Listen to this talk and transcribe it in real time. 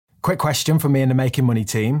Quick question from me and the Making Money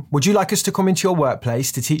team. Would you like us to come into your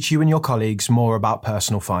workplace to teach you and your colleagues more about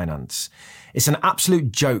personal finance? It's an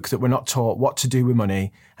absolute joke that we're not taught what to do with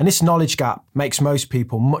money, and this knowledge gap makes most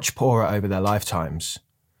people much poorer over their lifetimes.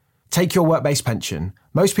 Take your work-based pension.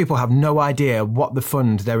 Most people have no idea what the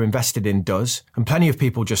fund they're invested in does, and plenty of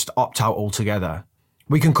people just opt out altogether.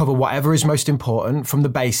 We can cover whatever is most important, from the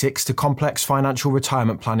basics to complex financial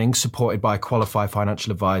retirement planning supported by qualified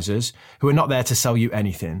financial advisors who are not there to sell you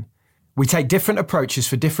anything. We take different approaches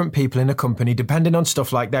for different people in a company depending on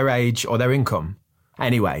stuff like their age or their income.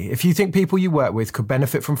 Anyway, if you think people you work with could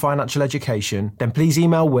benefit from financial education, then please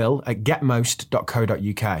email Will at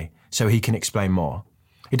getmost.co.uk so he can explain more.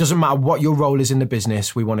 It doesn't matter what your role is in the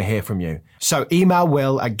business, we want to hear from you. So email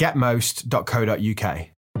Will at getmost.co.uk.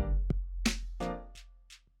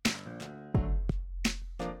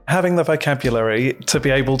 Having the vocabulary to be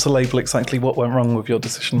able to label exactly what went wrong with your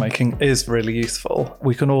decision making is really useful.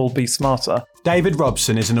 We can all be smarter. David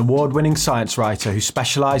Robson is an award-winning science writer who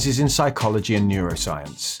specialises in psychology and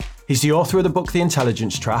neuroscience. He's the author of the book The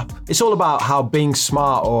Intelligence Trap. It's all about how being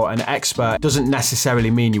smart or an expert doesn't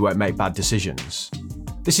necessarily mean you won't make bad decisions.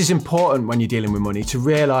 This is important when you're dealing with money, to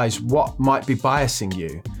realise what might be biasing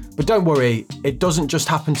you. But don't worry, it doesn't just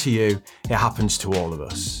happen to you, it happens to all of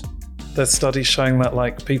us. There's studies showing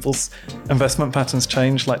that people's investment patterns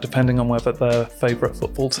change depending on whether their favourite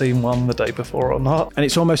football team won the day before or not. And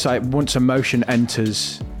it's almost like once emotion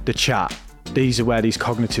enters the chat, these are where these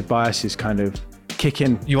cognitive biases kind of kick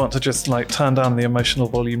in. You want to just turn down the emotional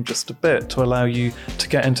volume just a bit to allow you to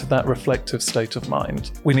get into that reflective state of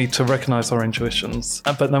mind. We need to recognise our intuitions,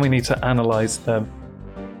 but then we need to analyse them.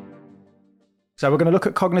 So we're going to look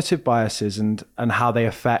at cognitive biases and how they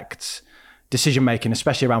affect decision making,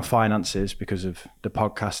 especially around finances because of the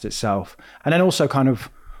podcast itself. And then also kind of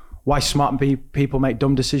why smart people make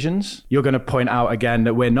dumb decisions. You're going to point out again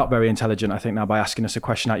that we're not very intelligent, I think, now by asking us a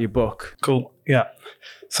question out your book. Cool. Yeah.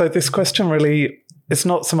 So this question really, it's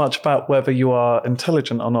not so much about whether you are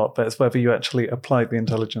intelligent or not, but it's whether you actually apply the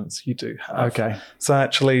intelligence you do have. Okay. So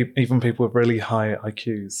actually, even people with really high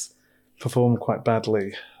IQs perform quite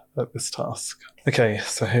badly at this task. Okay,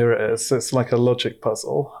 so here it is. It's like a logic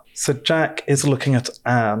puzzle. So Jack is looking at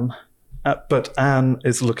Anne, but Anne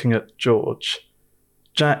is looking at George.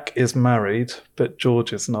 Jack is married, but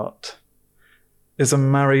George is not. Is a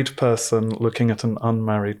married person looking at an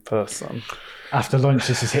unmarried person? After lunch,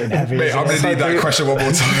 this is hitting heavy. Mate, I'm going to need that question one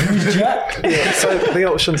more time. Yeah, so the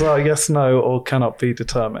options are yes, no, or cannot be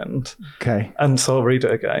determined. Okay. And so I'll read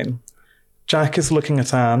it again. Jack is looking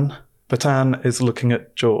at Anne, but Anne is looking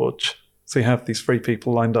at George. So you have these three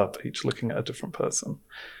people lined up, each looking at a different person.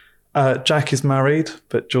 Jack is married,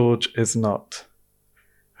 but George is not.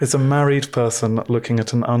 Is a married person looking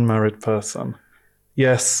at an unmarried person?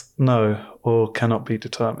 Yes, no, or cannot be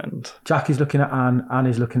determined. Jack is looking at Anne, Anne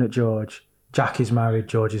is looking at George. Jack is married,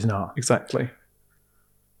 George is not. Exactly.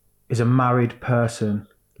 Is a married person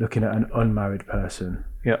looking at an unmarried person?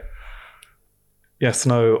 Yep. Yes,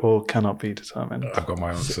 no, or cannot be determined. I've got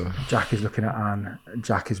my answer. Jack is looking at Anne,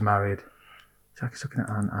 Jack is married. Jack is looking at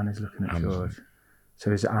Anne, Anne is looking at George. So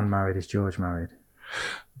is Anne married, is George married?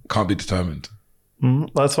 Can't be determined.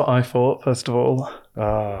 That's what I thought, first of all.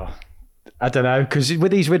 I don't know, because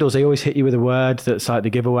with these riddles, they always hit you with a word that's like the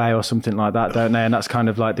giveaway or something like that, don't they? And that's kind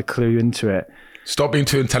of like the clue into it. Stop being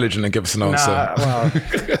too intelligent and give us an answer. Well,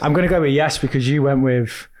 I'm going to go with yes, because you went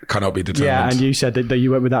with... Cannot be determined. Yeah, and you said that you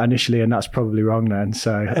went with that initially, and that's probably wrong then.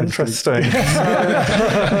 So interesting.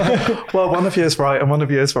 Well, one of you is right and one of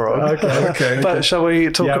you is wrong. Okay. But shall we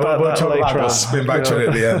talk about that later on? Spin back to it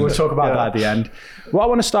at the end. We'll talk about that at the end. What I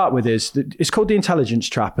want to start with is, it's called The Intelligence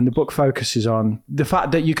Trap, and the book focuses on the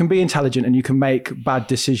fact that you can be intelligent and you can make bad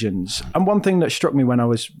decisions. And one thing that struck me when I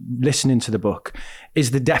was listening to the book is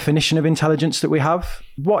the definition of intelligence that we have.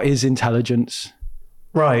 What is intelligence?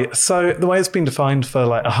 Right. So the way it's been defined for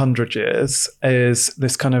 100 years is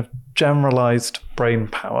this kind of generalized brain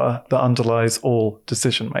power that underlies all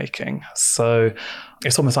decision making. So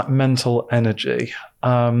it's almost like mental energy.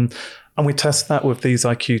 And we test that with these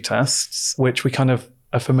IQ tests, which we kind of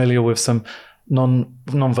are familiar with some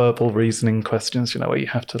non-verbal reasoning questions, where you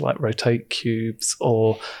have to rotate cubes,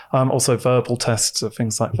 or also verbal tests of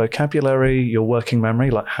things like vocabulary, your working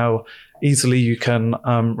memory, how easily you can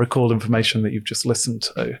recall information that you've just listened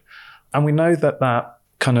to. And we know that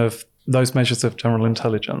those measures of general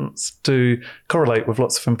intelligence do correlate with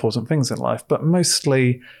lots of important things in life, but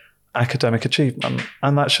mostly academic achievement.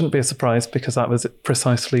 And that shouldn't be a surprise, because that was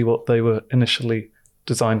precisely what they were initially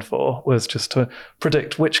designed for, was just to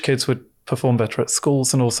predict which kids would perform better at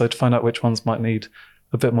schools and also to find out which ones might need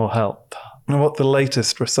a bit more help. And what the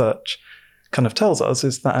latest research kind of tells us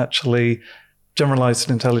is that actually generalized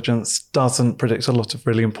intelligence doesn't predict a lot of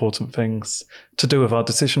really important things to do with our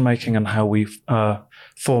decision making and how we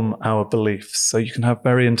form our beliefs. So you can have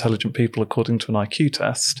very intelligent people according to an IQ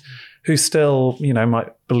test who still, might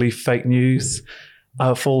believe fake news,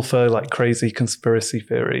 fall for like crazy conspiracy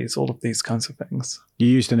theories, all of these kinds of things. You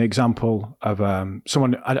used an example of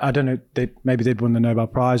someone, I don't know, maybe they'd won the Nobel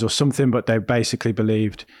Prize or something, but they basically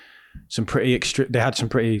believed they had some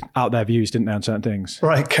pretty out there views, didn't they, on certain things?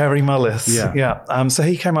 Right, Kary Mullis. Yeah. So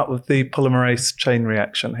he came up with the polymerase chain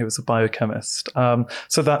reaction. He was a biochemist.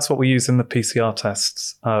 So that's what we use in the PCR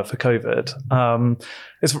tests for COVID.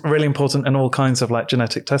 It's really important in all kinds of like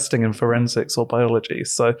genetic testing in forensics or biology.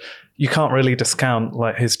 So you can't really discount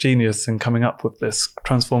like his genius in coming up with this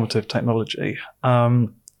transformative technology.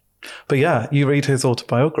 But yeah, you read his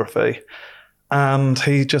autobiography, and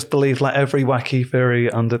he just believed like every wacky theory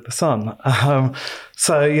under the sun.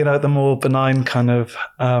 So, the more benign kind of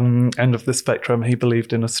end of the spectrum, he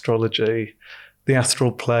believed in astrology, the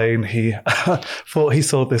astral plane. He thought he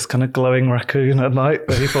saw this kind of glowing raccoon at night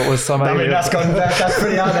that he thought was some alien. That's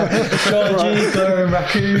pretty out there. Astrology, glowing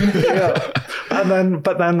raccoon. Yeah.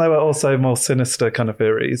 But then there were also more sinister kind of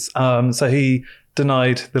theories. So he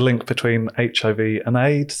denied the link between HIV and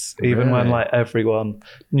AIDS, even when like everyone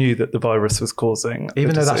knew that the virus was causing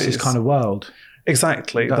even though that's his kind of world.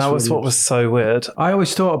 Exactly. That was what was so weird. I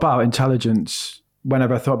always thought about intelligence,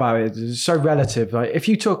 whenever I thought about it, it's so relative. Like if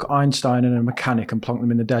you took Einstein and a mechanic and plonked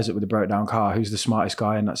them in the desert with a broke down car, who's the smartest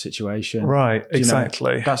guy in that situation? Right,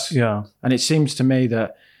 exactly. And it seems to me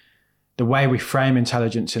that the way we frame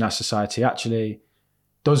intelligence in our society actually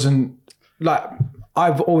doesn't, like,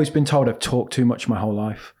 I've always been told I've talked too much my whole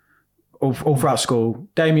life, all throughout school.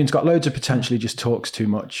 Damien's got loads of potential, he just talks too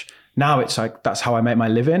much. Now it's like, that's how I make my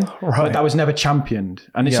living. Right. But that was never championed.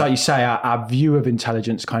 And it's like you say, our view of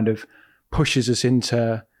intelligence kind of pushes us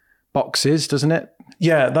into boxes, doesn't it?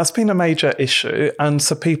 Yeah, that's been a major issue. And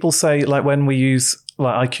so people say, like, when we use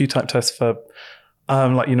like IQ type tests for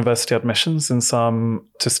like university admissions in some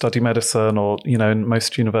to study medicine, or in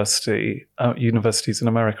most universities in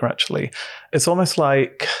America, actually, it's almost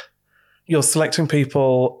like you're selecting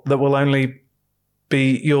people that will only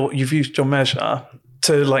be you've used your measure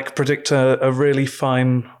to like predict a really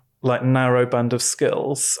fine, like narrow band of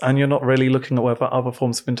skills, and you're not really looking at whether other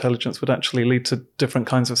forms of intelligence would actually lead to different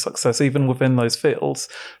kinds of success, even within those fields.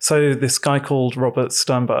 So this guy called Robert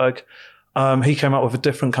Sternberg, he came up with a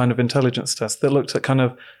different kind of intelligence test that looked at kind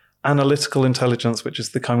of analytical intelligence, which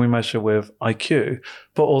is the kind we measure with IQ,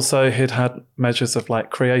 but also he'd had measures of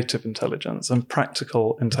like creative intelligence and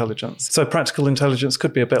practical intelligence. So practical intelligence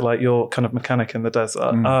could be a bit like your kind of mechanic in the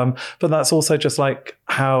desert. But that's also just like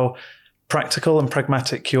how practical and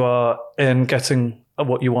pragmatic you are in getting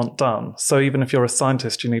what you want done. So even if you're a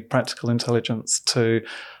scientist, you need practical intelligence to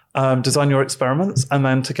design your experiments, and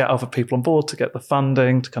then to get other people on board, to get the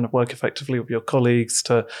funding, to kind of work effectively with your colleagues,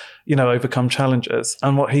 to, overcome challenges.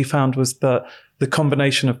 And what he found was that the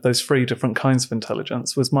combination of those three different kinds of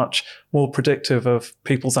intelligence was much more predictive of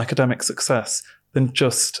people's academic success than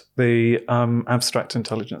just the abstract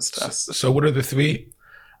intelligence tests. So what are the three?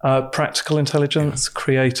 Practical intelligence,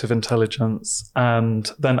 creative intelligence,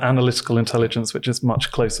 and then analytical intelligence, which is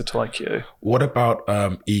much closer to IQ. What about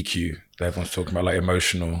EQ? Everyone's talking about like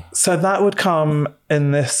emotional. So that would come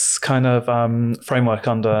in this kind of framework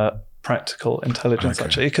under practical intelligence,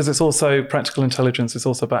 actually, because it's also practical intelligence is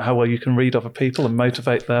also about how well you can read other people and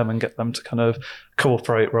motivate them and get them to kind of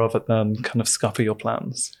cooperate rather than kind of scupper your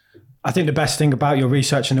plans. I think the best thing about your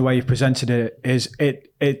research and the way you've presented it is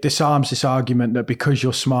it disarms this argument that because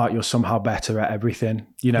you're smart, you're somehow better at everything.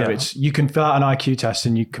 It's you can fill out an IQ test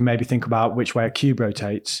and you can maybe think about which way a cube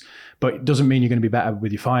rotates, but it doesn't mean you're going to be better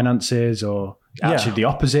with your finances, or actually the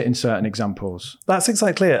opposite in certain examples. That's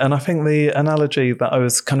exactly it. And I think the analogy that I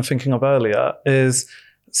was kind of thinking of earlier is,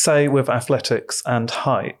 say, with athletics and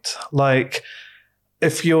height. Like,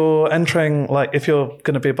 if you're entering, like, if you're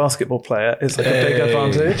going to be a basketball player, it's like a big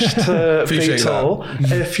advantage to be tall.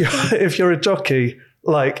 If you're a jockey,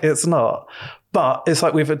 like, it's not. But it's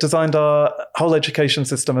like we've designed our whole education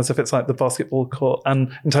system as if it's like the basketball court,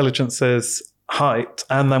 and intelligence is height.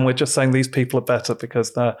 And then we're just saying these people are better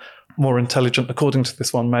because they're more intelligent according to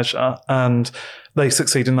this one measure, and they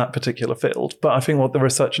succeed in that particular field. But I think what the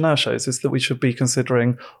research now shows is that we should be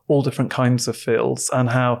considering all different kinds of fields and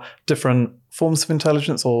how different forms of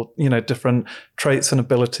intelligence, or different traits and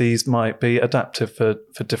abilities, might be adaptive for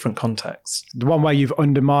different contexts. The one way you've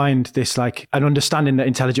undermined this, like, an understanding that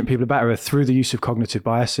intelligent people are better, through the use of cognitive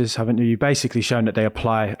biases, haven't you? You've basically shown that they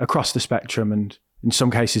apply across the spectrum, and in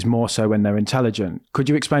some cases more so when they're intelligent. Could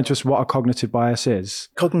you explain to us what a cognitive bias is?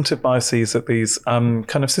 Cognitive biases are these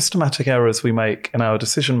kind of systematic errors we make in our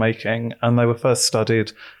decision making, and they were first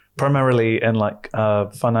studied primarily in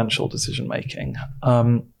financial decision making.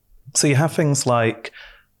 So you have things like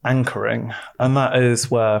anchoring, and that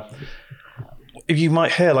is where you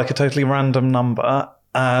might hear like a totally random number,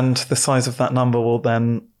 and the size of that number will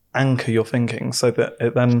then anchor your thinking so that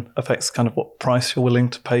it then affects kind of what price you're willing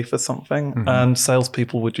to pay for something. Mm-hmm. And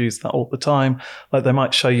salespeople would use that all the time. Like they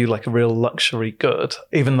might show you like a real luxury good,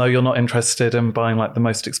 even though you're not interested in buying like the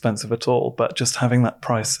most expensive at all. But just having that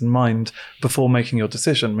price in mind before making your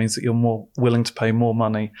decision means that you're more willing to pay more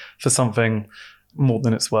money for something more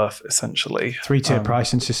than it's worth, essentially. 3-tier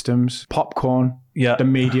pricing systems, popcorn, yeah, the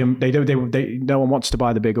medium. They no one wants to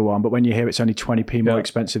buy the bigger one, but when you hear it's only 20p more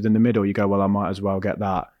expensive than the middle, you go, well, I might as well get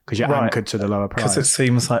that because you're anchored to the lower price. Because it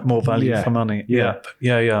seems like more value for money.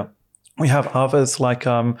 Yeah. We have others like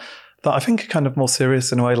that I think are kind of more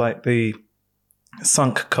serious in a way, like the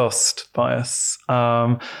sunk cost bias.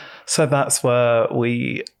 So that's where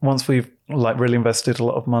once we've like really invested a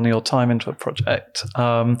lot of money or time into a project,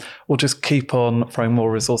 we'll just keep on throwing more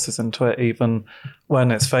resources into it, even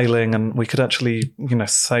when it's failing. And we could actually,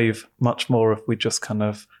 save much more if we just kind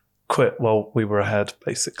of quit while we were ahead,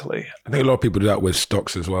 basically. I think a lot of people do that with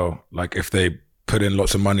stocks as well. Like if they put in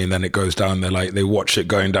lots of money and then it goes down, they watch it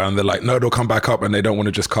going down. They're like, no, it'll come back up, and they don't want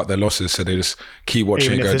to just cut their losses. So they just keep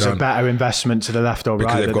watching even it go down. Even if there's a better investment to the left or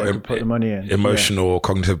right, they've got put the money in. Emotional or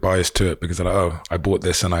cognitive bias to it because they're like, oh, I bought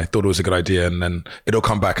this and I thought it was a good idea, and then it'll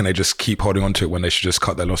come back, and they just keep holding on to it when they should just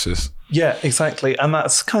cut their losses. Yeah, exactly. And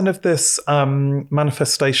that's kind of this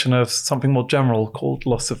manifestation of something more general called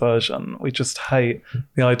loss aversion. We just hate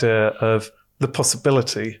the idea of the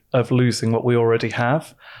possibility of losing what we already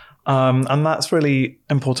have. And that's really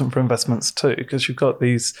important for investments too, because you've got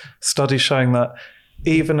these studies showing that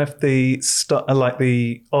even if the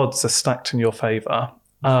odds are stacked in your favor,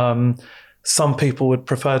 some people would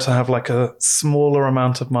prefer to have like a smaller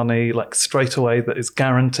amount of money, like straight away, that is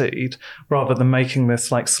guaranteed, rather than making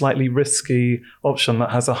this like slightly risky option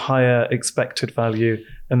that has a higher expected value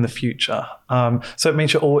in the future. So it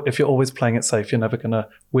means if you're always playing it safe, you're never going to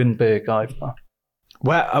win big either.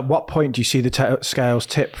 At what point do you see the scales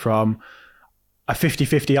tip from a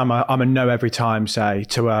 50-50, I'm a no every time, say,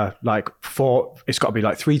 to a like 4, it's got to be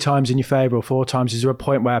like 3 times in your favor or 4 times? Is there a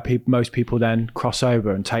point where most people then cross over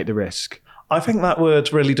and take the risk? I think that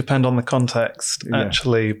would really depend on the context,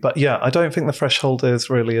 actually. Yeah. But I don't think the threshold is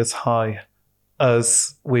really as high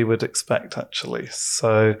as we would expect, actually.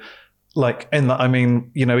 So like in that, I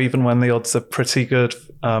mean, even when the odds are pretty good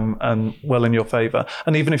and well in your favor,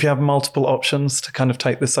 and even if you have multiple options to kind of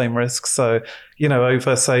take the same risk, so,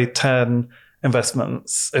 over, say, 10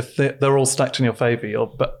 investments, if they're all stacked in your favor,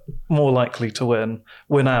 you're more likely to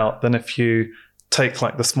win out than if you take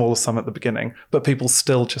like the smaller sum at the beginning, but people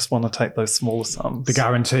still just want to take those smaller sums. The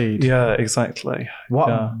guaranteed. Yeah, exactly.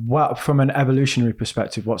 What from an evolutionary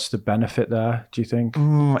perspective, what's the benefit there, do you think?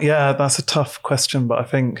 That's a tough question, but I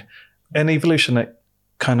think in evolution, it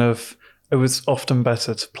was often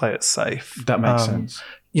better to play it safe. That makes sense.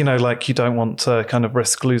 Like you don't want to kind of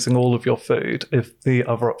risk losing all of your food if the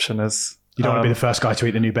other option is... You don't want to be the first guy to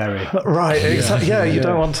eat the new berry. Right, exactly. Yeah, you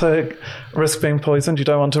don't want to risk being poisoned. You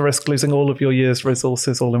don't want to risk losing all of your year's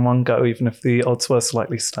resources all in one go, even if the odds were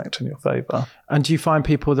slightly stacked in your favour. And do you find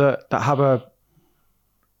people that have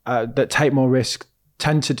that take more risk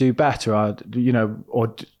tend to do better,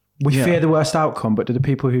 or we fear the worst outcome, but do the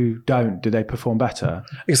people who don't, do they perform better?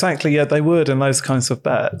 Exactly, yeah, they would in those kinds of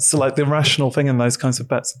bets. So like the rational thing in those kinds of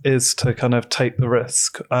bets is to kind of take the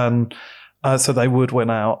risk, and so they would win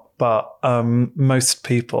out. But most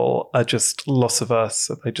people are just loss averse,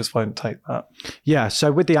 so they just won't take that. Yeah,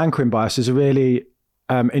 so with the anchoring bias, there's a really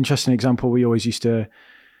interesting example we always used to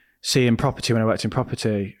see in property when I worked in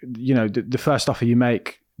property. The first offer you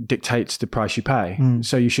make dictates the price you pay.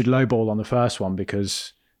 So you should lowball on the first one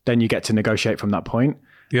because then you get to negotiate from that point.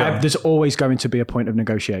 Yeah. There's always going to be a point of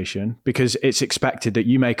negotiation because it's expected that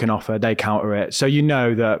you make an offer, they counter it. So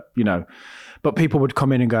but people would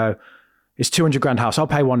come in and go, it's 200 grand house, I'll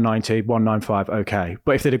pay 190, 195, okay.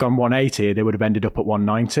 But if they'd have gone 180, they would have ended up at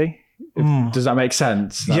 190. Does that make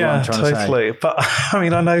sense? Yeah, totally. But I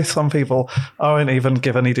mean, I know some people, I won't even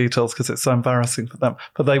give any details because it's so embarrassing for them,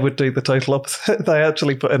 but they would do the total opposite. They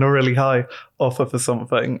actually put in a really high offer for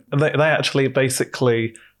something. And they actually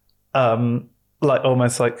basically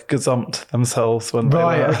almost like gazumped themselves when they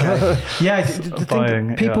were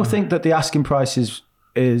buying. People think that the asking price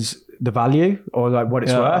is the value or like what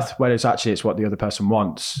it's worth, whereas actually it's what the other person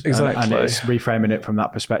wants. Exactly. And it's reframing it from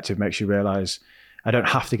that perspective makes you realize I don't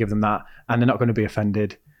have to give them that, and they're not going to be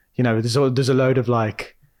offended. You know, there's a load of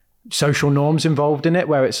like social norms involved in it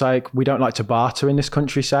where it's like, we don't like to barter in this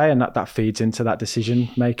country, say, and that feeds into that decision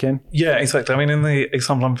making. Yeah, exactly. I mean, in the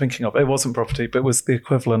example I'm thinking of, it wasn't property, but it was the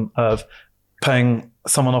equivalent of paying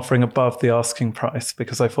someone offering above the asking price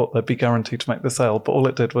because they thought they'd be guaranteed to make the sale, but all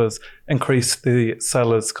it did was increase the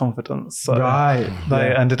seller's confidence. So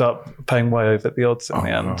they ended up paying way over the odds in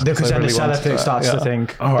the end. Because then the seller starts to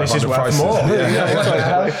think, this is worth more.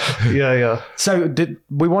 Yeah. So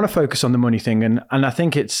we want to focus on the money thing, and I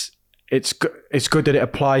think it's good that it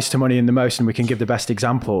applies to money in the most, and we can give the best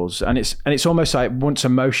examples. And it's almost like once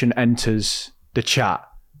emotion enters the chat,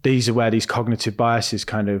 these are where these cognitive biases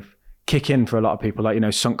kind of kick in for a lot of people, like, you know,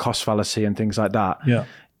 sunk cost fallacy and things like that. Yeah.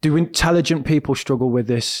 Do intelligent people struggle with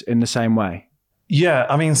this in the same way? Yeah.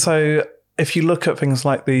 I mean, so if you look at things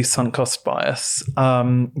like the sunk cost bias,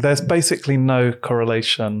 there's basically no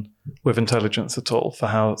correlation with intelligence at all for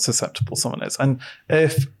how susceptible someone is. And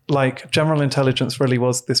if like general intelligence really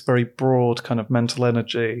was this very broad kind of mental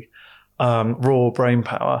energy, raw brain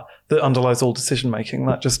power that underlies all decision making,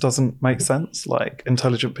 that just doesn't make sense. Like,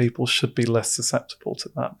 intelligent people should be less susceptible to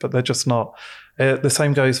that, but they're just not. The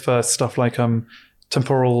same goes for stuff like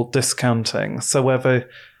temporal discounting. So whether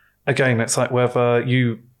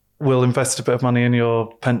you will invest a bit of money in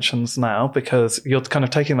your pensions now because you're kind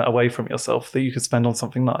of taking that away from yourself that you could spend on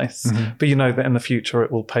something nice, but you know that in the future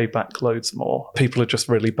it will pay back loads more. People are just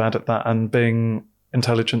really bad at that, and being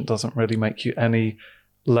intelligent doesn't really make you any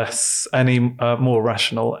more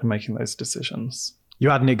rational in making those decisions.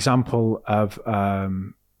 You had an example of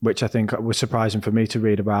which I think was surprising for me to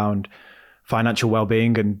read, around financial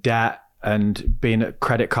well-being and debt and being at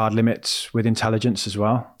credit card limits with intelligence as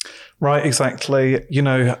well. Right, exactly. You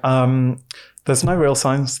know, there's no real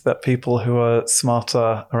signs that people who are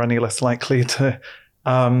smarter are any less likely to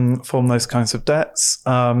form those kinds of debts.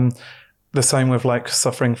 The same with like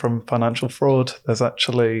suffering from financial fraud. There's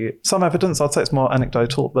actually some evidence, I'd say it's more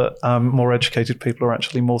anecdotal, that more educated people are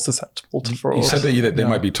actually more susceptible to fraud. You said that they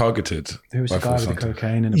might be targeted. Who was the guy with the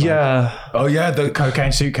cocaine in the bag? Yeah. Oh yeah, the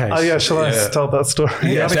cocaine suitcase. Oh yeah, shall I tell that story?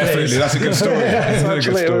 Yeah, definitely. That's a good story.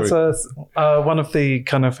 It was one of the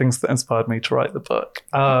kind of things that inspired me to write the book.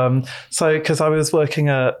 So because I was working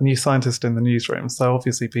at New Scientist in the newsroom, so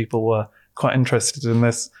obviously people were quite interested in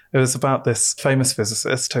this. It was about this famous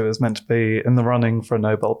physicist who was meant to be in the running for a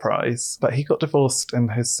Nobel Prize, but he got divorced in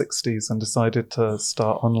his 60s and decided to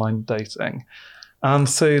start online dating. And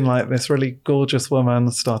soon, like, this really gorgeous woman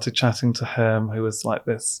started chatting to him, who was like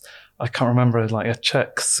this, I can't remember, like a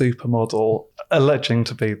Czech supermodel, alleging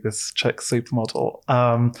to be this Czech supermodel.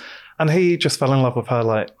 And he just fell in love with her,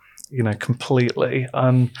 like, you know, completely.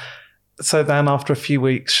 So then after a few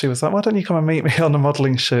weeks, she was like, why don't you come and meet me on a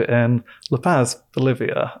modeling shoot in La Paz,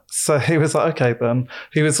 Bolivia? So he was like, okay then.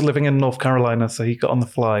 He was living in North Carolina, so he got on the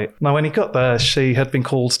flight. Now, when he got there, she had been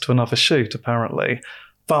called to another shoot, apparently,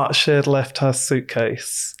 but she had left her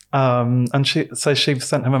suitcase. And she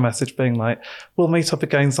sent him a message being like, we'll meet up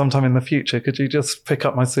again sometime in the future. Could you just pick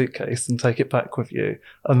up my suitcase and take it back with you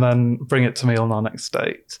and then bring it to me on our next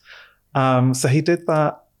date? So he did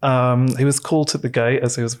that. He was called to the gate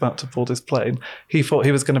as he was about to board his plane. He thought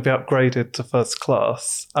he was going to be upgraded to first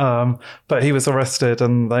class, but he was arrested,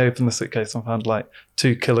 and they opened the suitcase and found like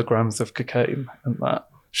 2 kilograms of cocaine in that.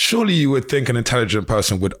 Surely you would think an intelligent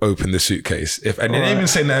person would open the suitcase. Even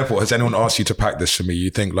say in the airport, has anyone asked you to pack this for me? You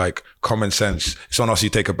think like common sense. If someone asks you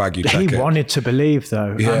to take a bag, you check it. He wanted to believe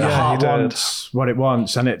though. Yeah, and the heart he wants what it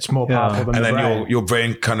wants, and it's more powerful than and the then brain. your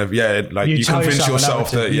brain kind of, like you convince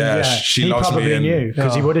yourself that, she loves me. He probably knew,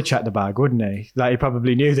 because he would have checked the bag, wouldn't he? Like, he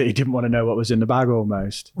probably knew that he didn't want to know what was in the bag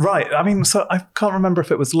almost. Right. I mean, so I can't remember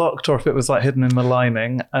if it was locked or if it was like hidden in the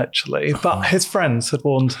lining actually, but his friends had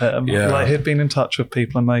warned him. Like, he'd been in touch with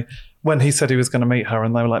people, and when he said he was going to meet her,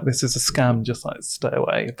 and they were like, this is a scam, just like stay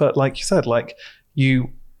away. But like you said, like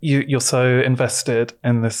you're so invested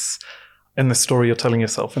in this story you're telling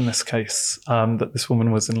yourself, in this case, that this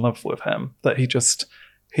woman was in love with him, that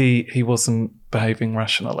he wasn't behaving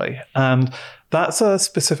rationally. And that's a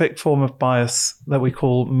specific form of bias that we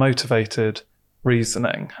call motivated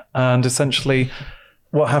reasoning. And essentially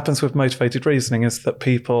what happens with motivated reasoning is that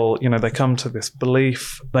people, they come to this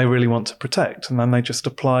belief they really want to protect, and then they just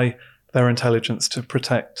apply their intelligence to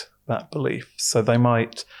protect that belief. So they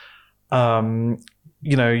might,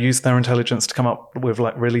 use their intelligence to come up with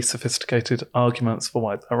like really sophisticated arguments for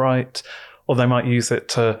why they're right, or they might use it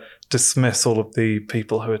to dismiss all of the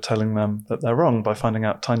people who are telling them that they're wrong by finding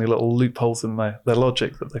out tiny little loopholes in their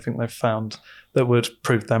logic that they think they've found that would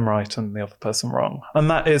prove them right and the other person wrong. And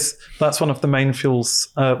that's one of the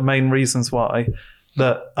main reasons why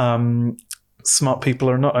that smart people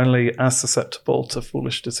are not only as susceptible to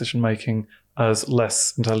foolish decision-making as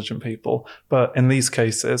less intelligent people, but in these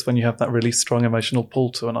cases, when you have that really strong emotional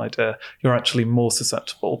pull to an idea, you're actually more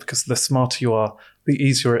susceptible, because the smarter you are, the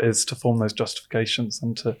easier it is to form those justifications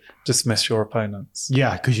and to dismiss your opponents.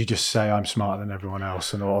 Yeah, because you just say, I'm smarter than everyone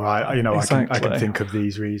else, and all right, Exactly. I can think of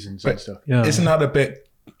these reasons and stuff. Yeah. Isn't that a bit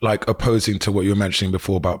like opposing to what you were mentioning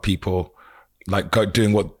before about people like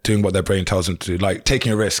doing what their brain tells them to do, like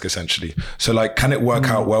taking a risk essentially? So like, can it work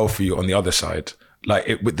out well for you on the other side?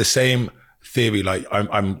 Like with the same theory, like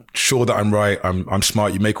I'm sure that I'm right, I'm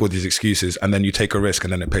smart, you make all these excuses and then you take a risk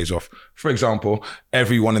and then it pays off. For example,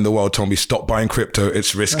 everyone in the world told me stop buying crypto,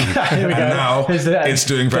 it's risky. And now it's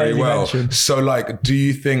doing very well. So like, do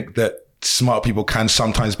you think that smart people can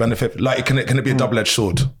sometimes benefit? Like, can it be a double-edged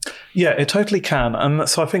sword? Yeah, it totally can. And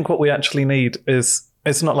so I think what we actually need is,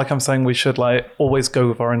 it's not like I'm saying we should like always go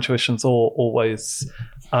with our intuitions or always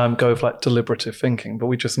go with like deliberative thinking, but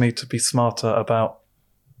we just need to be smarter about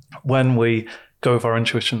when we go with our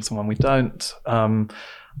intuitions and when we don't.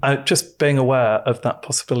 Just being aware of that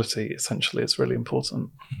possibility essentially is really important.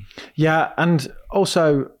 Yeah, and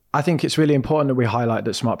also I think it's really important that we highlight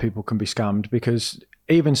that smart people can be scammed, because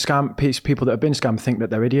even people that have been scammed think that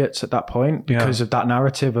they're idiots at that point because of that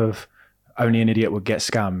narrative of only an idiot would get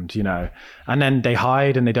scammed, and then they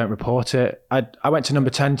hide and they don't report it. I went to number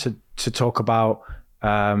 10 to talk about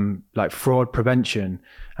like fraud prevention,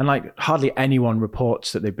 and like hardly anyone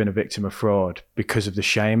reports that they've been a victim of fraud because of the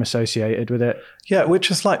shame associated with it. Yeah, which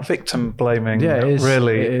is like victim blaming. Yeah, it is.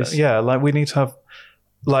 Really. It is. Yeah, like we need to have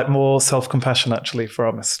like more self-compassion actually for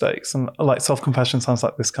our mistakes. And like self-compassion sounds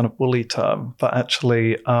like this kind of woolly term, but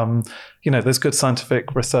actually, there's good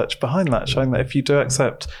scientific research behind that showing that if you do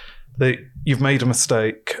accept that you've made a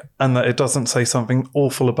mistake and that it doesn't say something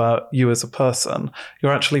awful about you as a person,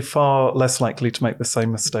 you're actually far less likely to make the same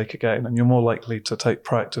mistake again, and you're more likely to take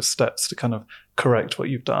proactive steps to kind of correct what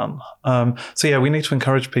you've done. So yeah, we need to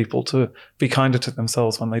encourage people to be kinder to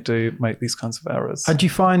themselves when they do make these kinds of errors. And do you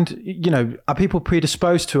find, are people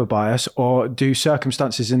predisposed to a bias, or do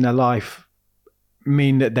circumstances in their life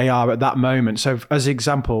mean that they are at that moment? So as an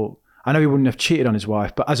example, I know he wouldn't have cheated on his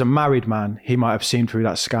wife, but as a married man, he might have seen through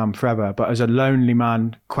that scam forever. But as a lonely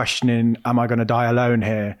man questioning, am I going to die alone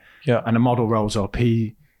here? Yeah. And a model rolls up,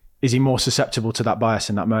 is he more susceptible to that bias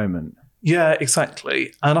in that moment? Yeah,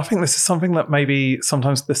 exactly. And I think this is something that maybe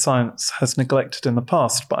sometimes the science has neglected in the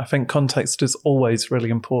past, but I think context is always really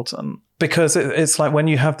important, because it's like when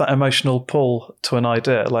you have that emotional pull to an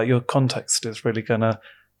idea, like your context is really going to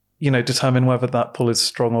determine whether that pull is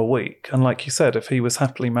strong or weak. And like you said, if he was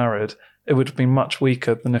happily married, it would have been much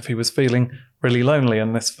weaker than if he was feeling really lonely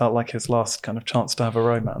and this felt like his last kind of chance to have a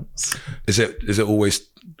romance. Is it always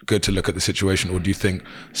good to look at the situation, or do you think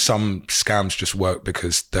some scams just work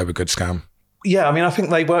because they're a good scam? Yeah, I mean, I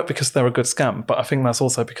think they work because they're a good scam, but I think that's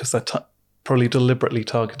also because they're probably deliberately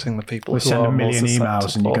targeting the people who are more susceptible. Send a million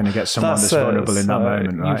emails and you're going to get someone that's vulnerable in that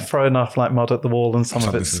moment, right? You throw enough like mud at the wall and some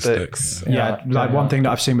of it sticks. One thing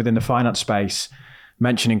that I've seen within the finance space,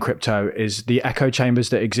 mentioning crypto, is the echo chambers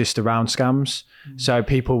that exist around scams. So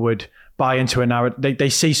people would buy into a narrative. They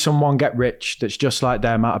see someone get rich that's just like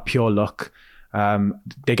them out of pure luck.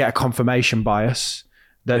 They get a confirmation bias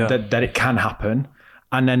that it can happen.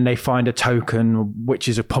 And then they find a token, which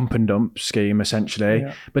is a pump and dump scheme, essentially.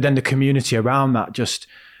 Yeah. But then the community around that just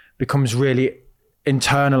becomes really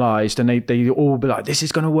internalized, and they all be like, this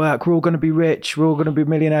is going to work. We're all going to be rich. We're all going to be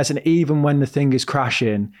millionaires. And even when the thing is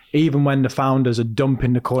crashing, even when the founders are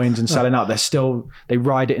dumping the coins and selling out, they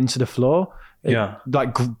ride it into the floor.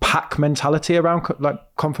 Like pack mentality around like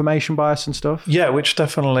confirmation bias and stuff. Yeah, which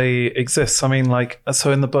definitely exists. I mean, like,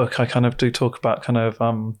 so in the book, I kind of do talk about kind of,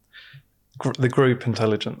 the group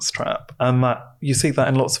intelligence trap, and that you see that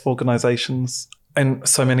in lots of organizations in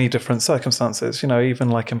so many different circumstances, even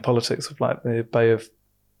like in politics with like the Bay of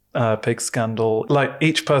Pigs scandal, like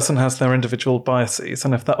each person has their individual biases,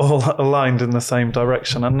 and if they're all aligned in the same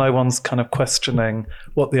direction and no one's kind of questioning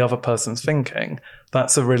what the other person's thinking,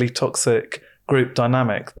 that's a really toxic group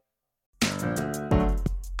dynamic.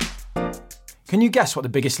 Can you guess what the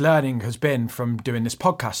biggest learning has been from doing this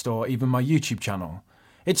podcast or even my YouTube channel?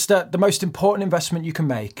 It's that the most important investment you can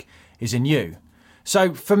make is in you.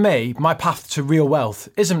 So for me, my path to real wealth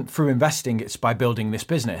isn't through investing, it's by building this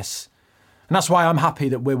business. And that's why I'm happy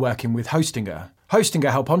that we're working with Hostinger.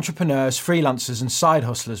 Hostinger help entrepreneurs, freelancers and side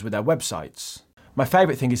hustlers with their websites. My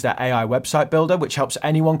favourite thing is their AI website builder, which helps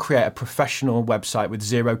anyone create a professional website with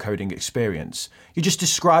zero coding experience. You just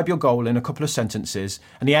describe your goal in a couple of sentences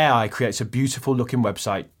and the AI creates a beautiful looking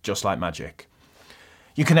website just like magic.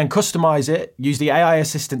 You can then customize it, use the AI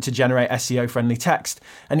assistant to generate SEO-friendly text,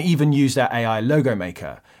 and even use their AI logo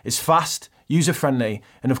maker. It's fast, user-friendly,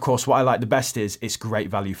 and of course what I like the best is it's great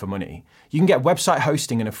value for money. You can get website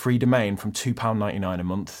hosting and a free domain from £2.99 a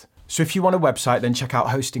month. So if you want a website, then check out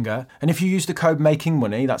Hostinger, and if you use the code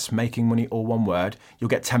MAKINGMONEY, that's making money all one word, you'll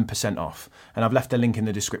get 10% off. And I've left a link in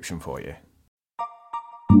the description for you.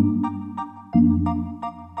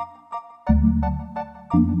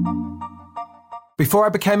 Before I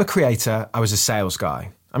became a creator, I was a sales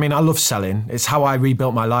guy. I mean, I love selling. It's how I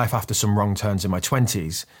rebuilt my life after some wrong turns in my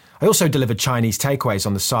 20s. I also delivered Chinese takeaways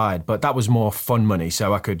on the side, but that was more fun money,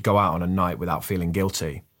 so I could go out on a night without feeling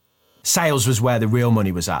guilty. Sales was where the real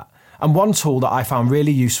money was at, and one tool that I found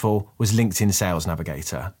really useful was LinkedIn Sales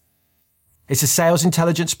Navigator. It's a sales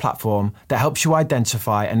intelligence platform that helps you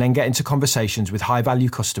identify and then get into conversations with high-value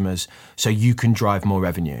customers so you can drive more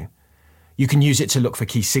revenue. You can use it to look for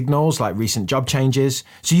key signals like recent job changes,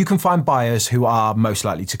 so you can find buyers who are most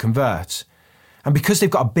likely to convert. And because they've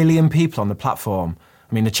got 1 billion people on the platform,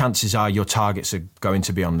 I mean, the chances are your targets are going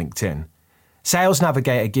to be on LinkedIn. Sales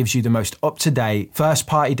Navigator gives you the most up-to-date,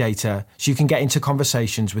 first-party data so you can get into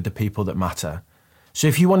conversations with the people that matter. So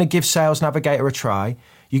if you want to give Sales Navigator a try,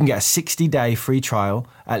 you can get a 60-day free trial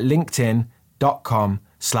at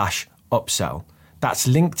linkedin.com/upsell. That's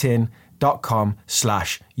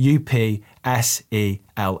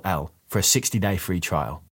linkedin.com/UPSELL for a 60-day free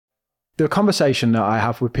trial. The conversation that I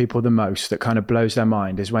have with people the most that kind of blows their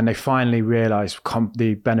mind is when they finally realize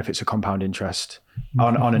the benefits of compound interest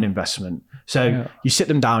on an investment. So you sit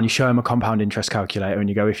them down, you show them a compound interest calculator and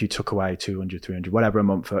you go, if you took away 200, 300, whatever a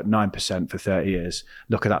month for 9% for 30 years,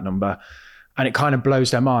 look at that number. And it kind of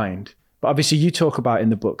blows their mind. But obviously you talk about in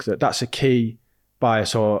the book that that's a key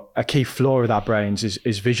bias or a key flaw of our brains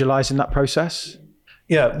is visualizing that process.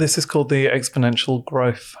 Yeah, this is called the exponential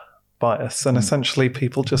growth bias. And essentially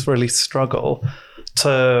people just really struggle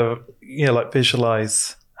to,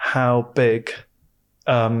 visualize how big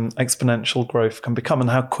exponential growth can become and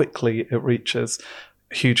how quickly it reaches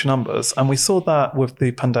huge numbers. And we saw that with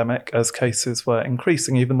the pandemic as cases were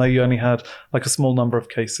increasing, even though you only had like a small number of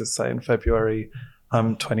cases, say in February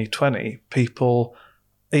 2020, people,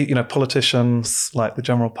 politicians, like the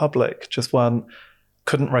general public, just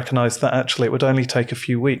couldn't recognize that actually it would only take a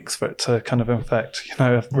few weeks for it to kind of infect,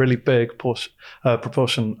 a really big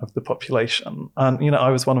proportion of the population. And, I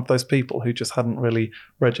was one of those people who just hadn't really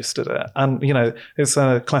registered it. And, it's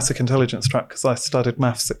a classic intelligence trap because I studied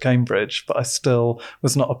maths at Cambridge, but I still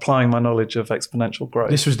was not applying my knowledge of exponential growth.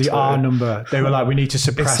 This was the R number. They were like, we need to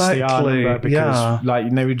suppress the R number because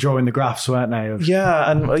they were drawing the graphs, weren't they? Yeah.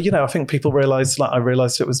 And, I think people realized, I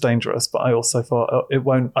realized it was dangerous, but I also thought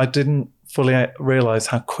I didn't fully realize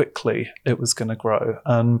how quickly it was going to grow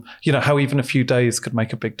and, how even a few days could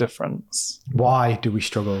make a big difference. Why do we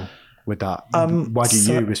struggle with that? Why do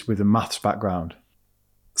you, with a maths background?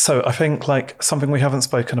 So I think something we haven't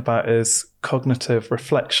spoken about is cognitive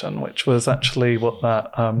reflection, which was actually what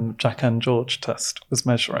that Jack and George test was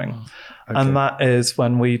measuring. Okay. And that is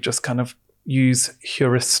when we just kind of use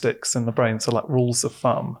heuristics in the brain, so like rules of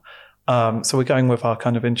thumb. So we're going with our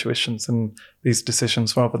kind of intuitions in these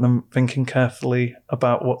decisions rather than thinking carefully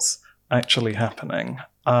about what's actually happening.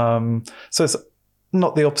 So it's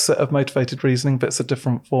not the opposite of motivated reasoning, but it's a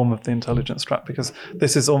different form of the intelligence trap because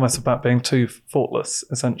this is almost about being too thoughtless,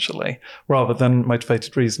 essentially, rather than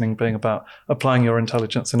motivated reasoning being about applying your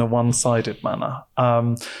intelligence in a one-sided manner.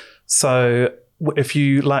 So if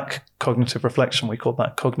you lack cognitive reflection, we call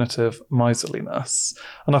that cognitive miserliness.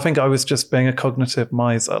 And I think I was just being a cognitive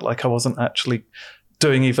miser. I wasn't actually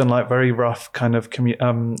doing even very rough kind of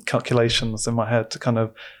calculations in my head to kind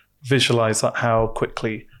of visualize how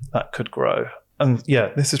quickly that could grow. And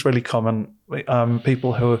this is really common.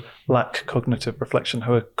 People who lack cognitive reflection,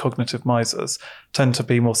 who are cognitive misers, tend to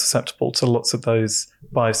be more susceptible to lots of those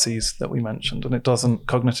biases that we mentioned. And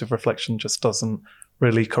cognitive reflection just doesn't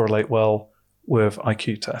really correlate well with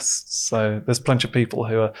IQ tests. So there's plenty of people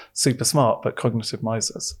who are super smart, but cognitive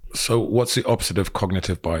misers. So what's the opposite of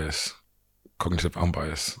cognitive bias? Cognitive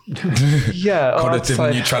unbias. Yeah. Cognitive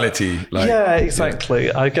neutrality. Exactly.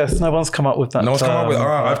 Yeah. I guess no one's come up with that. No one's come up with it. All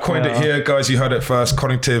right, I've coined it here, guys. You heard it first.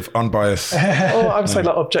 Cognitive unbiased. I would say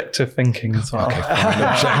objective thinking as well. Okay,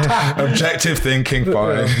 fine. Objective thinking,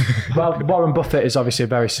 fine. Well, Warren Buffett is obviously a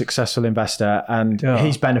very successful investor and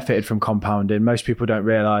he's benefited from compounding. Most people don't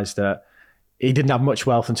realize that he didn't have much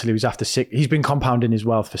wealth until he was after he's been compounding his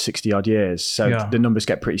wealth for 60 odd years. So the numbers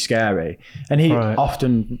get pretty scary. And he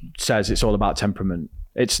often says it's all about temperament.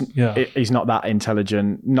 He's not that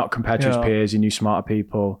intelligent, not compared to his peers. He knew smarter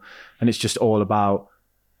people. And it's just all about,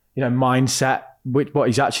 mindset what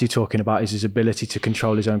he's actually talking about is his ability to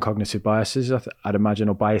control his own cognitive biases, I'd imagine,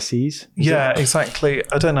 or biases. Yeah, exactly.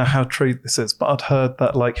 I don't know how true this is, but I'd heard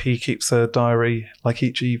that like he keeps a diary like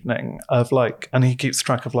each evening of like, and he keeps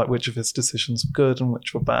track of like which of his decisions were good and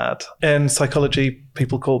which were bad. In psychology,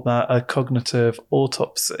 people call that a cognitive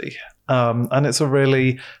autopsy. And it's a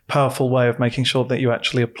really powerful way of making sure that you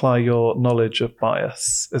actually apply your knowledge of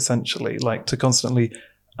bias, essentially, like to constantly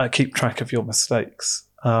keep track of your mistakes.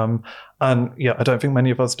 And yeah, I don't think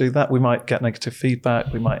many of us do that. We might get negative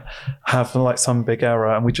feedback. We might have like some big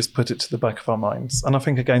error and we just put it to the back of our minds. And I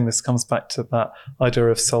think, again, this comes back to that idea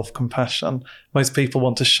of self-compassion. Most people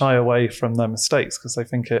want to shy away from their mistakes because they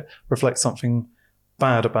think it reflects something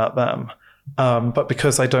bad about them. But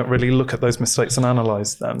because they don't really look at those mistakes and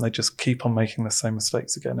analyze them, they just keep on making the same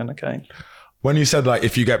mistakes again and again. When you said like,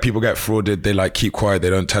 if people get frauded, they like keep quiet,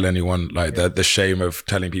 they don't tell anyone, like the shame of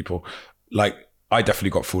telling people, like, I definitely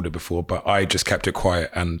got frauded before, but I just kept it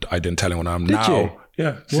quiet and I didn't tell anyone. Did you?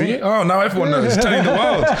 Yeah. See? Oh, now everyone knows. Telling the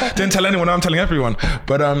world. Didn't tell anyone, I'm telling everyone.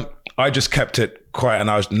 But I just kept it quiet.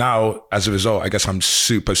 And now, as a result, I guess I'm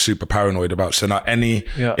super, super paranoid about. So now any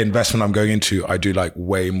investment I'm going into, I do like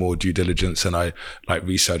way more due diligence and I like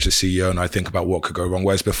research the CEO and I think about what could go wrong.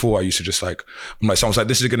 Whereas before I used to just like, someone's like,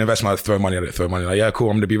 this is a good investment. I'd throw money at it, Like, yeah, cool.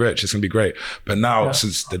 I'm going to be rich. It's going to be great. But now,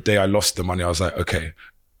 since the day I lost the money, I was like, okay,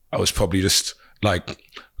 I was probably just like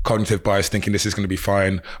cognitive bias thinking this is going to be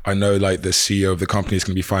fine. I know like the CEO of the company is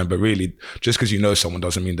going to be fine, but really just because you know someone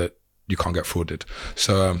doesn't mean that you can't get frauded.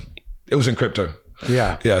 So it was in crypto.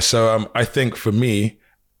 Yeah. Yeah. So I think for me,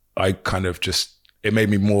 I kind of just, it made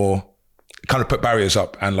me more, kind of put barriers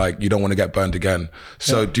up and like, you don't want to get burned again.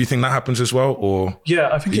 So do you think that happens as well? Or yeah,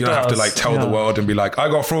 I think you don't have to like tell the world and be like, I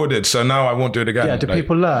got frauded, so now I won't do it again. Yeah. Do like,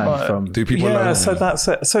 people learn from? Do people learn? Yeah, so that's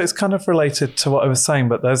it. So it's kind of related to what I was saying,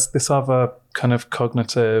 but there's this other kind of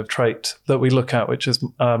cognitive trait that we look at, which is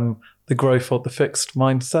the growth or the fixed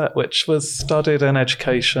mindset, which was studied in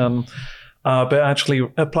education, but actually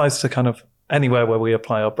applies to kind of anywhere where we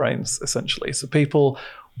apply our brains, essentially. So people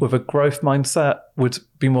with a growth mindset would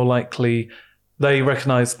be more likely, they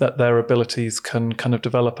recognize that their abilities can kind of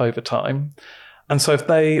develop over time. And so if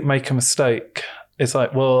they make a mistake, it's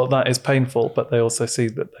like, well, that is painful, but they also see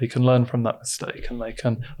that they can learn from that mistake and they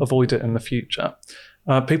can avoid it in the future.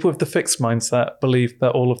 People with the fixed mindset believe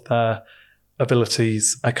that all of their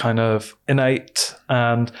abilities are kind of innate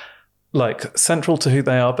and like central to who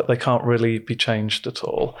they are, but they can't really be changed at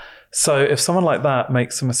all. So if someone like that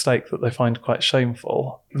makes a mistake that they find quite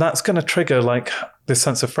shameful, that's going to trigger like this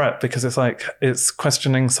sense of threat because it's like it's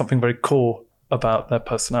questioning something very core about their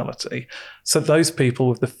personality. So those people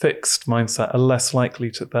with the fixed mindset are less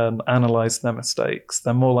likely to then analyze their mistakes.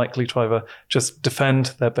 They're more likely to either just defend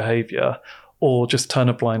their behavior or just turn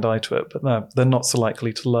a blind eye to it, but they're not so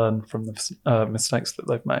likely to learn from the mistakes that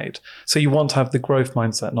they've made. So you want to have the growth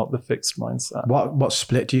mindset, not the fixed mindset. What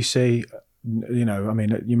split do you see? You know, I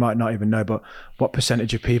mean, you might not even know, but what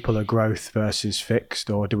percentage of people are growth versus fixed,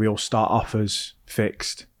 or do we all start off as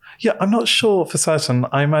fixed? Yeah, I'm not sure for certain.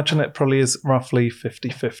 I imagine it probably is roughly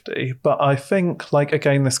 50-50, but I think, like,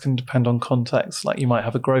 again, this can depend on context. Like, you might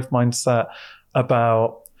have a growth mindset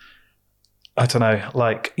about, I don't know,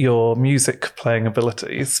 like your music playing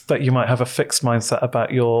abilities, but you might have a fixed mindset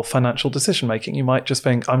about your financial decision making. You might just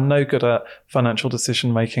think, I'm no good at financial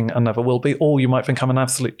decision making and never will be. Or you might think I'm an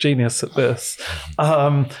absolute genius at this.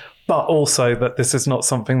 But also that this is not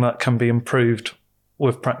something that can be improved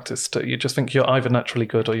with practice too. You just think you're either naturally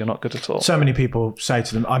good or you're not good at all. So many people say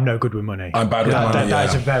to them, I'm no good with money. I'm bad with money. That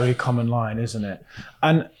is a very common line, isn't it?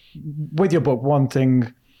 And with your book, one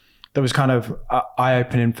thing that was kind of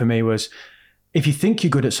eye-opening for me was, if you think you're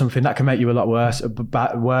good at something, that can make you a lot worse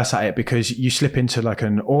at it because you slip into like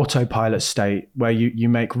an autopilot state where you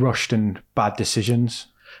make rushed and bad decisions.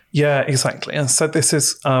 Yeah, exactly. And so this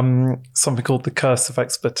is something called the curse of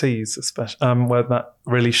expertise, especially where that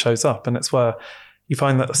really shows up. And it's where you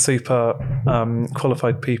find that super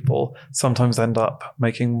qualified people sometimes end up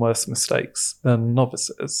making worse mistakes than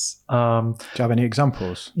novices. Do you have any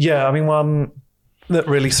examples? Yeah, I mean, one that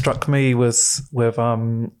really struck me was with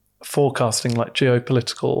forecasting, like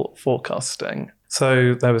geopolitical forecasting.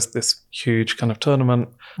 So there was this huge kind of tournament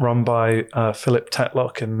run by Philip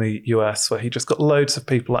Tetlock in the US where he just got loads of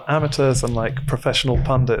people, like amateurs and like professional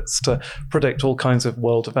pundits, to predict all kinds of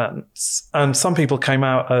world events. And some people came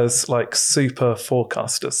out as like super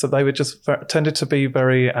forecasters. So they were just tended to be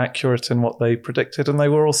very accurate in what they predicted. And they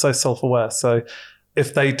were also self-aware. So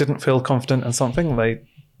if they didn't feel confident in something, they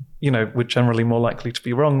were generally more likely to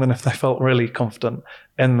be wrong than if they felt really confident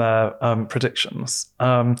in their predictions.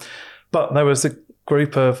 But there was a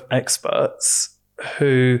group of experts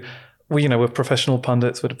who were professional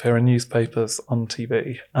pundits, would appear in newspapers, on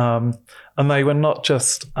TV. And they were not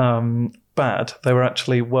just bad, they were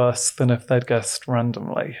actually worse than if they'd guessed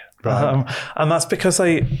randomly. Right. And that's because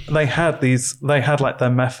they had like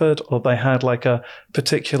their method, or they had like a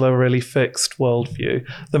particular really fixed worldview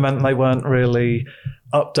that meant they weren't really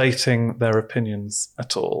updating their opinions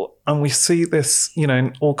at all. And we see this,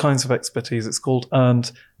 in all kinds of expertise. It's called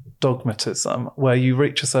earned dogmatism, where you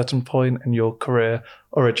reach a certain point in your career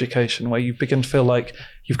or education where you begin to feel like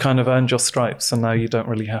you've kind of earned your stripes, and now you don't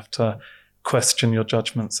really have to question your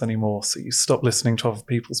judgments anymore. So you stop listening to other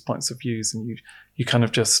people's points of views, and you kind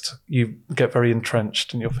of you get very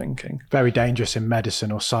entrenched in your thinking. Very dangerous in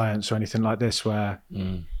medicine or science or anything like this, where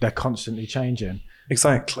they're constantly changing.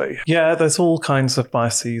 Exactly. Yeah, there's all kinds of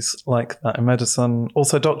biases like that in medicine.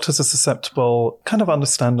 Also, doctors are susceptible, kind of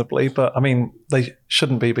understandably, but I mean, they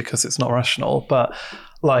shouldn't be because it's not rational. But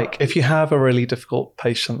like, if you have a really difficult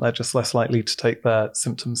patient, they're just less likely to take their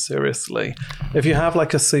symptoms seriously. If you have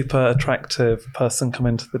like a super attractive person come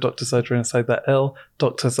into the doctor's surgery and say they're ill,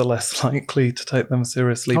 doctors are less likely to take them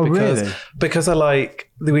seriously. Because they're like,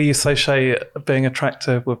 we associate being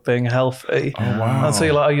attractive with being healthy. Oh, wow. And so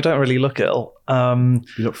you're like, oh, you don't really look ill. You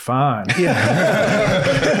look fine. Yeah.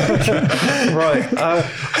 Right.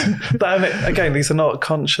 But again, these are not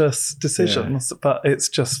conscious decisions, but it's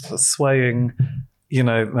just swaying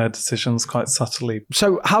their decisions quite subtly.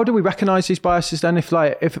 So how do we recognize these biases then?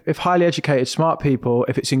 If highly educated, smart people,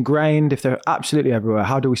 if it's ingrained, if they're absolutely everywhere,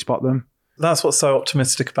 how do we spot them? That's what's so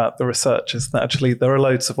optimistic about the research, is that actually there are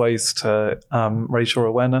loads of ways to raise your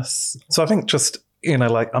awareness. So I think just,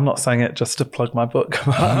 I'm not saying it just to plug my book,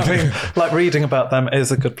 but I mean, like, reading about them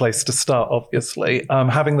is a good place to start, obviously.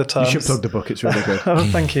 Having the terms... You should plug the book, it's really good. Oh,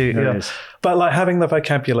 thank you. Yeah. But like, having the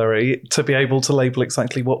vocabulary to be able to label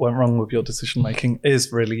exactly what went wrong with your decision making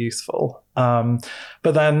is really useful. But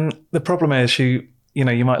then the problem is you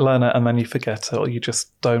might learn it and then you forget it, or you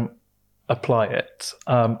just don't apply it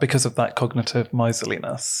because of that cognitive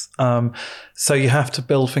miserliness. So you have to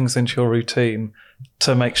build things into your routine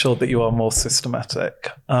to make sure that you are more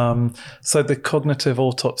systematic. So the cognitive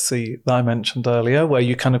autopsy that I mentioned earlier, where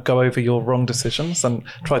you kind of go over your wrong decisions and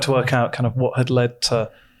try to work out kind of what had led to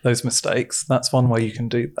those mistakes, that's one way you can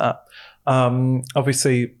do that.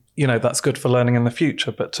 Obviously, that's good for learning in the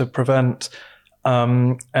future, but to prevent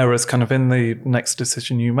errors kind of in the next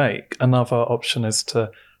decision you make, another option is to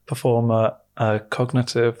perform a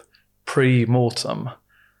cognitive pre-mortem.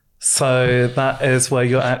 So that is where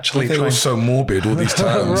you're actually... They were so morbid, all these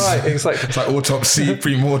terms. Right, exactly. It's like autopsy,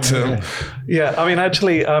 pre-mortem. Yeah, I mean,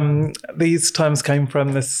 actually, these terms came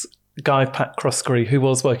from this guy, Pat Croskery, who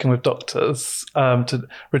was working with doctors to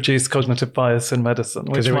reduce cognitive bias in medicine,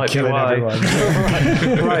 which might be why.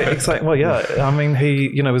 Right, exactly. Well, yeah, I mean,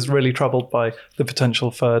 he, was really troubled by the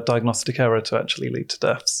potential for diagnostic error to actually lead to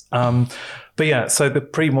deaths. But yeah, so the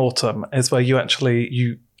pre-mortem is where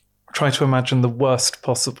you try to imagine the worst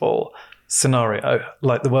possible scenario,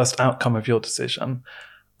 like the worst outcome of your decision,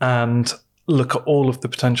 and look at all of the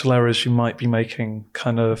potential errors you might be making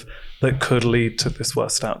kind of that could lead to this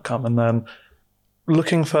worst outcome, and then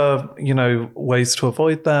looking for, ways to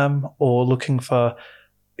avoid them, or looking for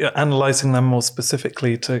analyzing them more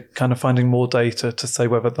specifically to kind of finding more data to say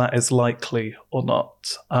whether that is likely or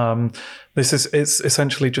not. It's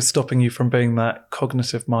essentially just stopping you from being that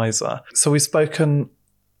cognitive miser. So we've spoken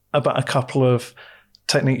about a couple of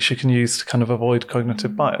techniques you can use to kind of avoid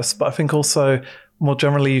cognitive bias, but I think also more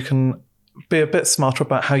generally you can be a bit smarter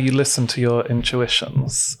about how you listen to your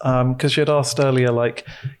intuitions. Because you had asked earlier, like,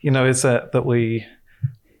 is it that we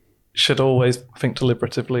should always think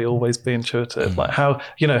deliberatively, always be intuitive? Like how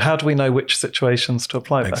do we know which situations to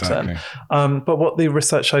apply that in? But what the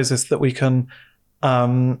research shows is that we can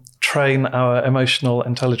train our emotional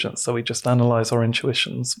intelligence. So we just analyze our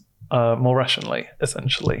intuitions more rationally,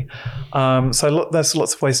 essentially. So there's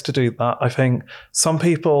lots of ways to do that. I think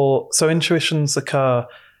so intuitions occur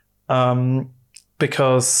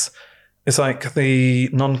because it's like the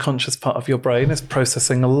non-conscious part of your brain is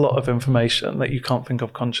processing a lot of information that you can't think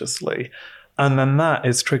of consciously. And then that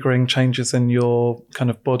is triggering changes in your kind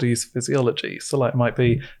of body's physiology. So like, it might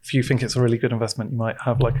be, if you think it's a really good investment, you might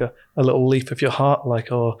have like a little leap of your heart,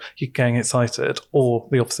 like, or you're getting excited, or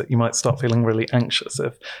the opposite, you might start feeling really anxious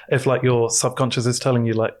if like your subconscious is telling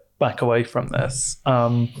you like, back away from this.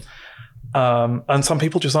 And some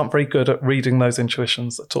people just aren't very good at reading those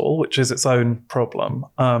intuitions at all, which is its own problem.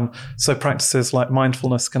 So practices like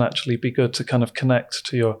mindfulness can actually be good to kind of connect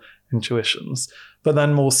to your intuitions. But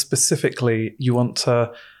then more specifically, you want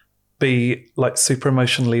to be like super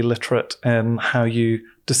emotionally literate in how you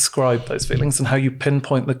describe those feelings and how you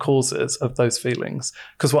pinpoint the causes of those feelings.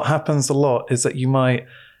 Because what happens a lot is that you might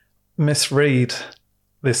misread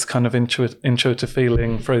this kind of intuitive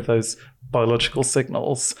feeling through those biological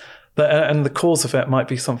signals. And the cause of it might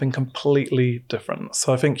be something completely different.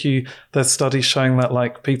 So I think there's studies showing that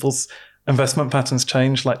like people's investment patterns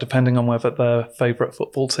change, like depending on whether their favorite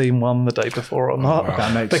football team won the day before or not. Wow.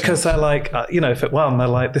 That makes because sense. they're like, if it won, they're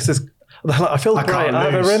like, I feel great.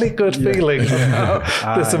 I have a really good feeling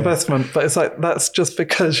about this investment. But it's like, that's just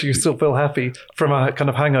because you still feel happy from a kind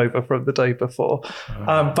of hangover from the day before.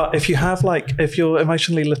 But if you're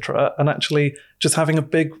emotionally literate and actually just having a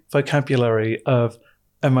big vocabulary of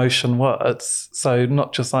emotion words, so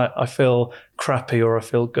not just like I feel crappy or I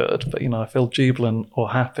feel good, but I feel jubilant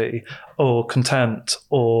or happy or content,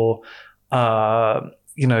 or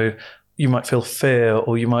you might feel fear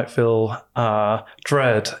or you might feel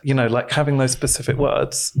dread, like having those specific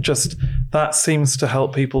words, just that seems to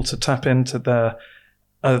help people to tap into the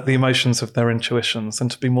emotions of their intuitions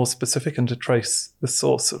and to be more specific and to trace the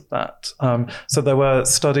source of that. So there were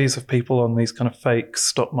studies of people on these kind of fake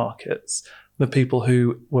stock markets. The people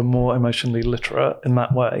who were more emotionally literate in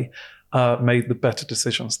that way made the better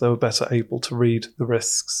decisions. They were better able to read the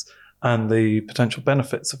risks and the potential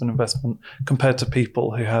benefits of an investment compared to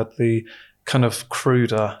people who had the kind of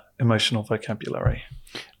cruder emotional vocabulary.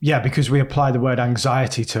 Yeah, because we apply the word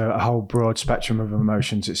anxiety to a whole broad spectrum of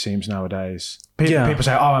emotions, it seems nowadays. People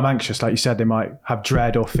say, I'm anxious. Like you said, they might have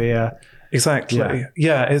dread or fear. Exactly.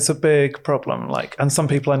 Yeah, it's a big problem. And some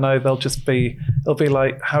people I know, they'll be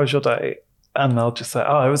like, how was your day? And they'll just say,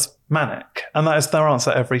 it was manic. And that is their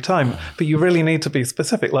answer every time. But you really need to be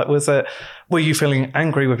specific. Like, were you feeling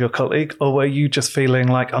angry with your colleague, or were you just feeling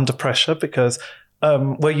like under pressure because,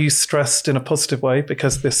 were you stressed in a positive way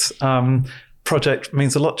because this project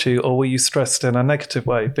means a lot to you, or were you stressed in a negative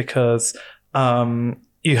way because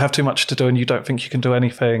you have too much to do and you don't think you can do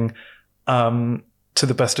anything to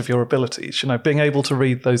the best of your abilities? Being able to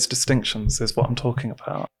read those distinctions is what I'm talking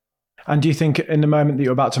about. And do you think in the moment that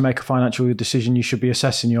you're about to make a financial decision, you should be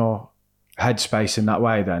assessing your headspace in that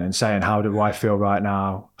way then and saying, how do I feel right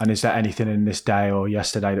now? And is there anything in this day or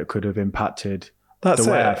yesterday that could have impacted the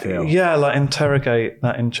way I feel? Yeah, like interrogate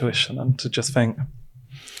that intuition and to just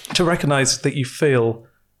to recognize that you feel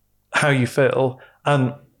how you feel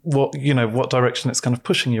and what direction it's kind of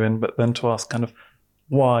pushing you in, but then to ask kind of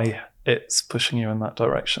why it's pushing you in that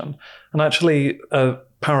direction. And actually, a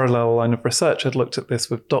parallel line of research had looked at this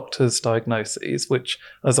with doctors' diagnoses, which,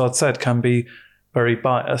 as I'd said, can be very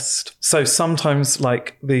biased. So sometimes,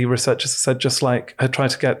 like the researchers said, just like had tried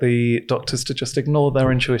to get the doctors to just ignore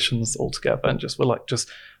their intuitions altogether and just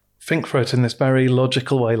think through it in this very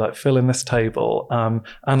logical way, like fill in this table,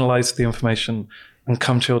 analyze the information and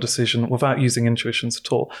come to your decision without using intuitions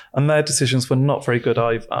at all. And their decisions were not very good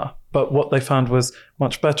either. But what they found was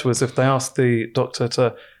much better was if they asked the doctor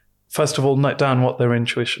to, first of all, note down what their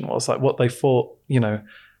intuition was, like what they thought,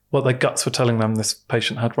 what their guts were telling them this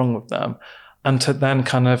patient had wrong with them, and to then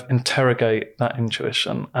kind of interrogate that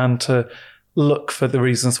intuition and to look for the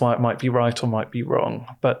reasons why it might be right or might be wrong,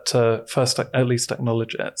 but first at least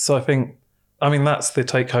acknowledge it. So that's the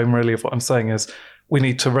take home really of what I'm saying is we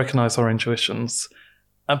need to recognize our intuitions,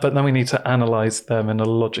 but then we need to analyze them in a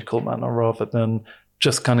logical manner rather than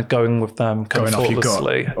just kind of going with them kind of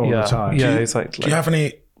thoughtlessly. All the time. Yeah, exactly. Do you have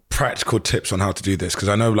any practical tips on how to do this? Because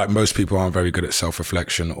I know like most people aren't very good at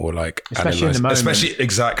self-reflection or like especially in the moment.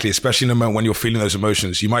 Especially in the moment when you're feeling those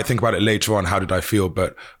emotions. You might think about it later on, how did I feel?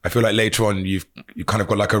 But I feel like later on you kind of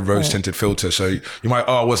got like a rose tinted filter. So you might,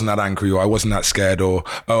 I wasn't that angry, or I wasn't that scared, or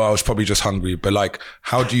I was probably just hungry. But like,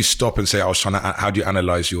 how do you stop and say how do you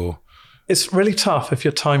analyze your... It's really tough if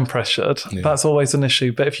you're time pressured. Yeah. That's always an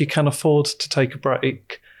issue. But if you can afford to take a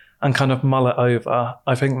break and kind of mull it over,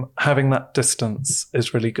 I think having that distance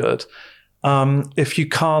is really good. If you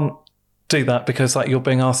can't do that because like you're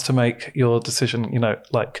being asked to make your decision,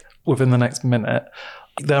 like within the next minute,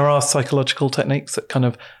 there are psychological techniques that kind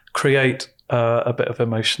of create a bit of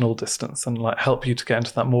emotional distance and like help you to get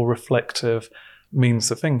into that more reflective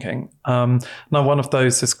means of thinking. Now, one of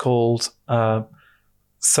those is called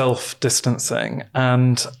self-distancing,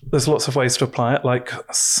 and there's lots of ways to apply it. Like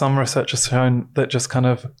some research has shown that just kind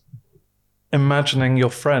of imagining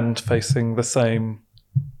your friend facing the same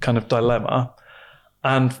kind of dilemma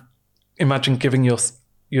and imagine giving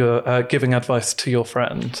giving advice to your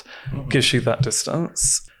friend gives you that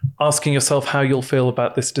distance. Asking yourself how you'll feel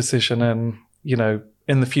about this decision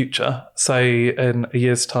in the future, say in a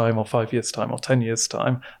year's time or 5 years' time or 10 years'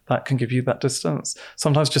 time, that can give you that distance.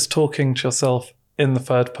 Sometimes just talking to yourself in the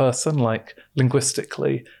third person, like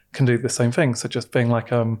linguistically, can do the same thing. So just being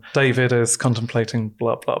like, David is contemplating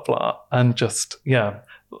blah, blah, blah. And just,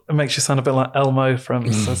 it makes you sound a bit like Elmo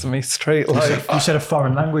from Sesame Street. Like, you said a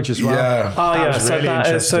foreign language as well. Yeah. Oh, yeah. was So,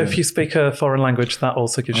 really so if you speak a foreign language, that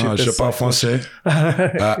also gives you Je this. parle français.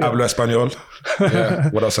 Hablo español. Yeah.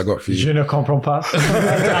 What else I got for you? Je ne comprends pas.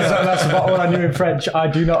 That's about all I knew in French. I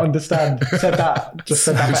do not understand. Said that. Just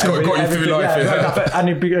said that. It's got you through life. Yeah. And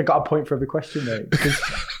you got a point for every question, mate.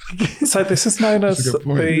 So this is known as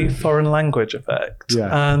the foreign language effect.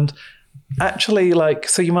 Yeah. And actually, like,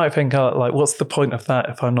 so you might think, like, what's the point of that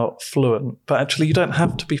if I'm not fluent? But actually, you don't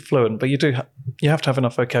have to be fluent, but you do. You have to have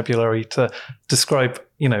enough vocabulary to describe,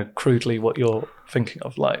 crudely what you're thinking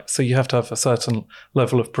of. Like, so you have to have a certain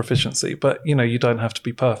level of proficiency, but you don't have to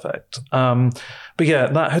be perfect. But yeah,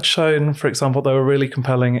 that had shown, for example, there were really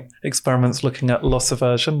compelling experiments looking at loss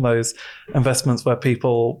aversion, those investments where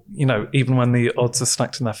people, even when the odds are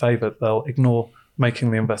stacked in their favor, they'll ignore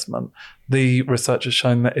making the investment. The research has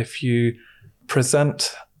shown that if you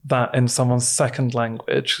present that in someone's second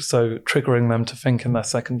language, so triggering them to think in their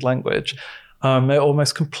second language, it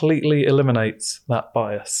almost completely eliminates that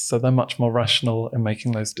bias. So they're much more rational in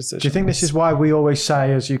making those decisions. Do you think this is why we always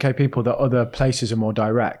say as UK people that other places are more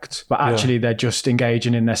direct, but actually they're just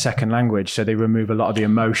engaging in their second language, so they remove a lot of the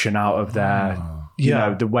emotion out of their,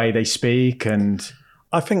 the way they speak? And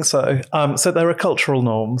I think so. So there are cultural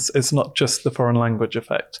norms. It's not just the foreign language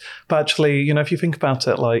effect. But actually, if you think about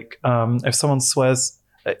it, like if someone swears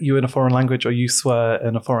at you in a foreign language or you swear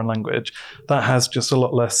in a foreign language, that has just a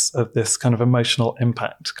lot less of this kind of emotional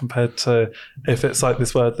impact compared to if it's like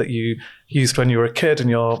this word that you used when you were a kid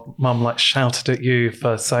and your mum like shouted at you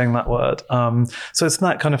for saying that word. So it's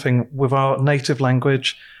that kind of thing. With our native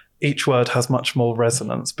language, each word has much more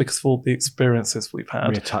resonance because of all the experiences we've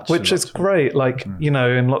had, which is great. Like,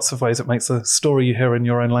 in lots of ways, it makes a story you hear in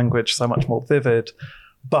your own language so much more vivid.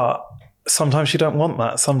 But sometimes you don't want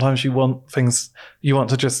that. Sometimes you want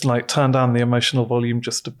to just like turn down the emotional volume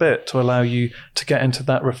just a bit to allow you to get into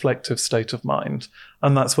that reflective state of mind.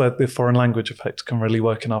 And that's where the foreign language effect can really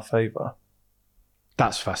work in our favor.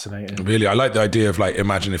 That's fascinating. Really, I like the idea of like,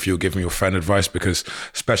 imagine if you were giving your friend advice, because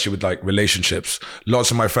especially with like relationships, lots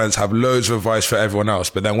of my friends have loads of advice for everyone else.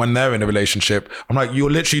 But then when they're in a relationship, I'm like, you're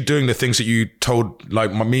literally doing the things that you told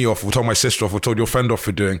like me off, or told my sister off, or told your friend off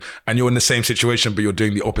for doing. And you're in the same situation, but you're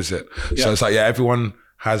doing the opposite. Yeah. So it's like, everyone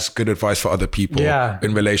has good advice for other people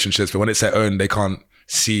in relationships. But when it's their own, they can't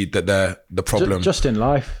see that they're the problem. Just in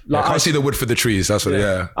life. Like, I can't see the wood for the trees. That's what,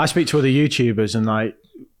 I speak to other YouTubers and like,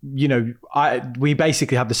 we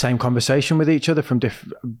basically have the same conversation with each other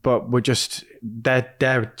but we're just,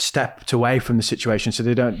 they're stepped away from the situation. So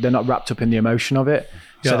they're not wrapped up in the emotion of it.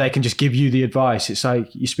 So they can just give you the advice. It's like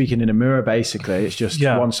you're speaking in a mirror, basically. It's just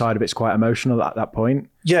one side of it's quite emotional at that point.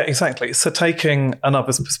 Yeah, exactly. So taking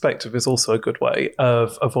another's perspective is also a good way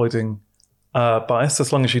of avoiding bias,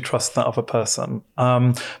 as long as you trust that other person.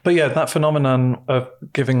 But that phenomenon of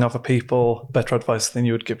giving other people better advice than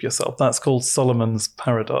you would give yourself, that's called Solomon's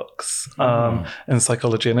paradox in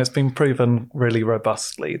psychology. And it's been proven really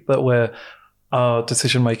robustly that our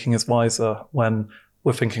decision making is wiser when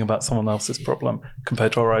we're thinking about someone else's problem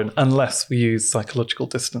compared to our own, unless we use psychological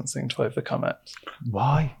distancing to overcome it.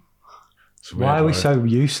 Why? Why are we so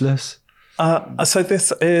useless? So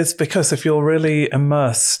this is because if you're really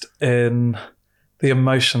immersed in the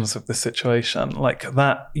emotions of the situation, like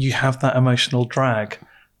that, you have that emotional drag,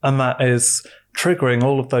 and that is triggering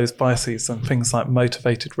all of those biases and things like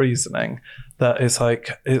motivated reasoning. That is like,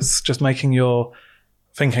 it's just making your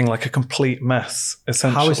thinking like a complete mess,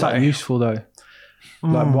 essentially. How is that useful though?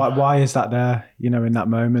 Like, why is that there, in that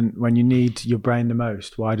moment when you need your brain the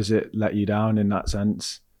most? Why does it let you down in that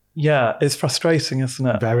sense? Yeah, it's frustrating, isn't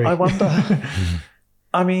it? Very. I wonder.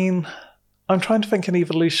 I mean, I'm trying to think in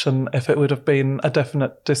evolution if it would have been a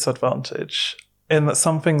definite disadvantage, in that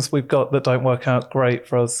some things we've got that don't work out great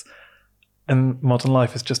for us in modern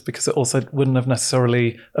life is just because it also wouldn't have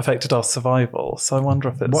necessarily affected our survival. So I wonder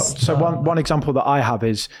if it's... One example that I have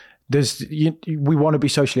is we want to be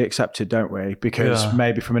socially accepted, don't we? Because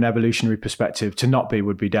maybe from an evolutionary perspective, to not be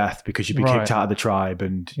would be death, because you'd be kicked out of the tribe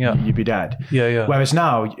and you'd be dead. Yeah. Whereas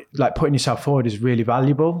now, like, putting yourself forward is really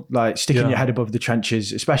valuable. Like sticking your head above the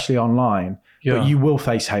trenches, especially online. But you will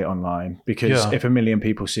face hate online, because if 1 million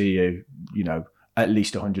people see you, at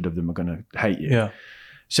least 100 of them are going to hate you. Yeah.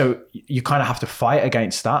 So you kind of have to fight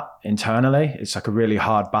against that internally. It's like a really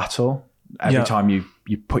hard battle every time you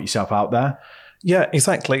put yourself out there. Yeah,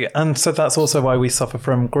 exactly. And so that's also why we suffer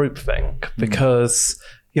from groupthink, because,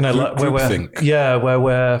 like where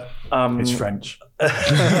we're... it's French.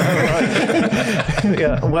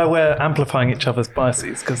 where we're amplifying each other's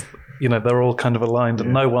biases, because they're all kind of aligned,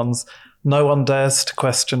 and no one dares to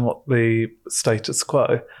question what the status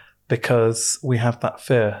quo, because we have that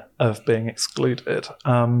fear of being excluded.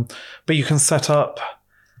 But you can set up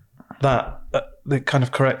that the kind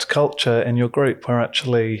of correct culture in your group where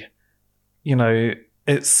actually,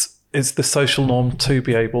 it's the social norm to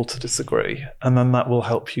be able to disagree, and then that will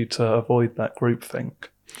help you to avoid that groupthink.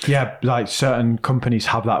 Yeah, like certain companies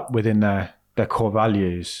have that within their core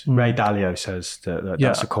values. Ray Dalio says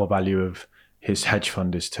that's a core value of his hedge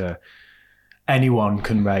fund, is to anyone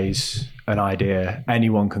can raise an idea,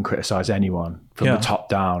 anyone can criticize anyone from the top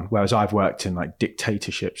down. Whereas I've worked in like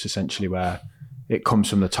dictatorships essentially where it comes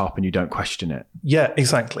from the top and you don't question it. Yeah,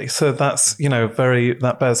 exactly. So that's,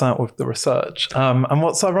 that bears out with the research. And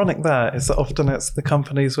what's ironic there is that often it's the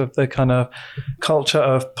companies with the kind of culture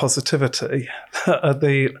of positivity that are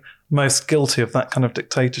the most guilty of that kind of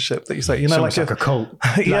dictatorship that you say, like a cult.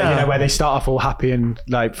 Where they start off all happy and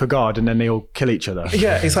like for God, and then they all kill each other.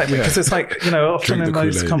 Yeah, exactly. Because it's like, often in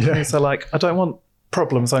those companies are like, I don't want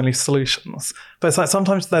problems, only solutions. But it's like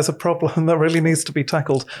sometimes there's a problem that really needs to be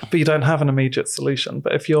tackled, but you don't have an immediate solution.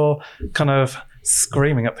 But if you're kind of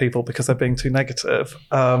screaming at people because they're being too negative,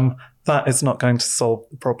 that is not going to solve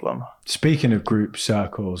the problem. Speaking of group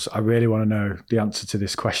circles, I really want to know the answer to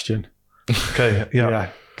this question. Okay,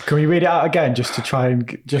 yeah. Can we read it out again just to try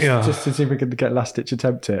and just to see if we can get last ditch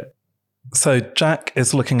attempt at it? So Jack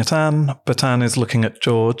is looking at Anne, but Anne is looking at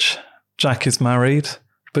George. Jack is married,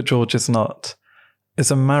 but George is not. Is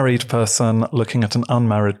a married person looking at an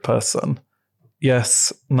unmarried person?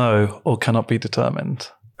 Yes, no, or cannot be determined.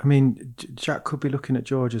 I mean, Jack could be looking at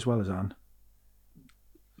George as well as Anne.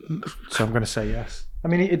 So I'm going to say yes. I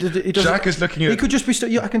mean, it doesn't. Jack is looking at... He could just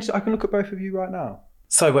be... I can look at both of you right now.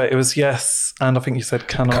 So wait, it was yes, and I think you said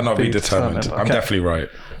cannot be determined. I'm definitely right.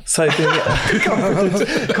 So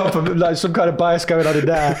the compliment, like some kind of bias going on in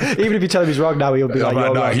there. Even if you tell him he's wrong now, he'll be like,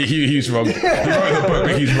 "You're right." He's wrong. He wrote the book,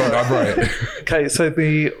 but he's wrong. I'm right. Okay, so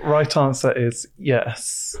the right answer is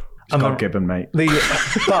yes. God given, mate.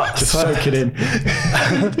 Just soak it in.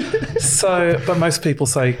 But most people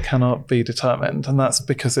say cannot be determined, and that's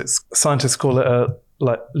because scientists call it a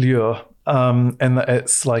lure, in that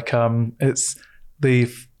it's like it's the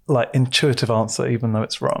intuitive answer, even though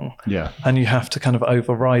it's wrong. Yeah. And you have to kind of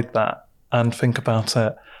override that and think about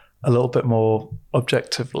it a little bit more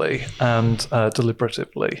objectively and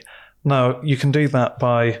deliberatively. Now, you can do that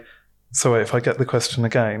by... So wait, if I get the question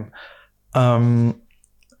again. So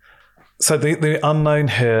the unknown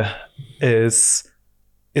here is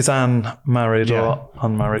Anne married or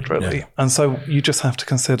unmarried, really? Yeah. And so you just have to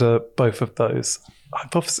consider both of those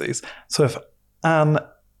hypotheses. So if Anne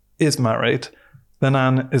is married, then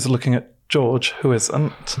Anne is looking at George, who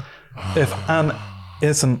isn't. If Anne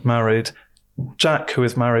isn't married, Jack, who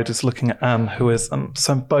is married, is looking at Anne, who isn't.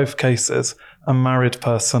 So in both cases, a married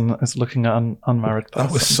person is looking at an unmarried person.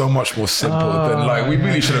 That was so much more simple than we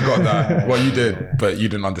really should have got that. Well, you did, but you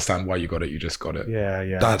didn't understand why you got it. You just got it.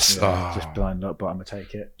 Yeah. That's just blind luck, but I'm gonna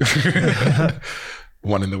take it.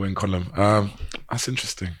 One in the win column. That's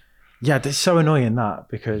interesting. Yeah, it's so annoying that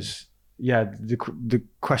because. Yeah, the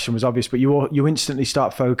question was obvious, but you instantly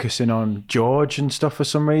start focusing on George and stuff for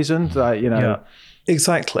some reason. Yeah,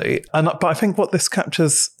 exactly. But I think what this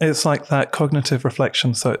captures is like that cognitive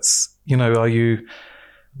reflection. So it's, are you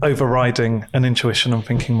overriding an intuition and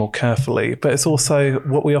thinking more carefully? But it's also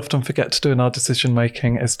what we often forget to do in our decision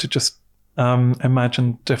making is to just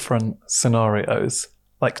imagine different scenarios.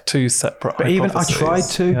 Like two separate hypotheses. Even I tried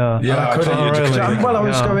to. I couldn't. I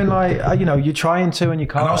was going you're trying to and you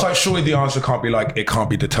can't. And I was like, surely the answer can't be it can't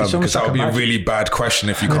be determined, because that would be a really bad question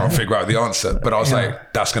if you can't figure out the answer. But I was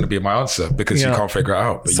like, that's going to be my answer because you can't figure it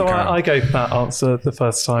out. But so you can. I gave that answer the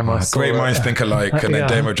first time I saw it. Great minds think alike, and then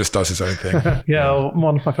Damo just does his own thing.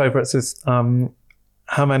 One of my favourites is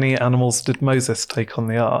how many animals did Moses take on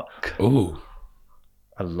the ark? Ooh.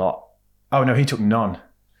 A lot. Oh, no, he took none.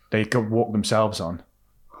 They could walk themselves on.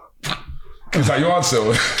 Is that your answer?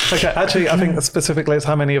 Okay, actually, I think specifically it's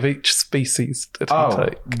how many of each species did he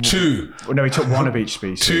take? 2. Well, no, he took one of each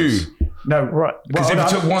species. 2. No, right. Because if he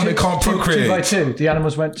took one, they can't procreate. 2 by 2. The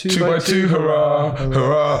animals went 2 by 2. Hurrah,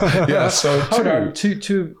 hurrah. Yeah, so 2.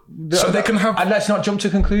 Two. So they can have... And let's not jump to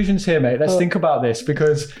conclusions here, mate. Let's think about this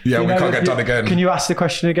because... Yeah, we can't get done again. Can you ask the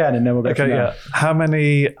question again and then we'll go from there? How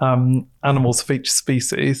many animals of each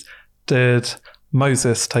species did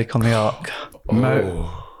Moses take on the ark?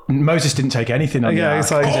 Moses didn't take anything on Yeah, the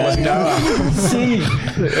it's ark. like, See,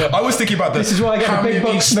 I was thinking about This is why I get how the big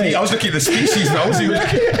many bucks, mate. I was looking at the species and I was even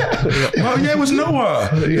well, yeah, it was Noah.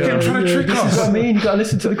 You're trying to trick this us. is what I mean. You got to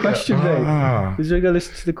listen to the question, mate. This is why you got to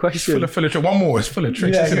listen to the It's question. full of tricks. One more. It's full of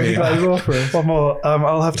tricks, Yeah, isn't you it? got to go for it. one more.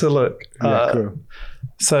 I'll have to look. Yeah, cool.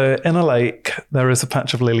 So in a lake, there is a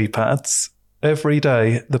patch of lily pads. Every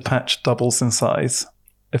day, the patch doubles in size.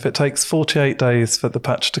 If it takes 48 days for the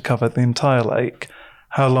patch to cover the entire lake,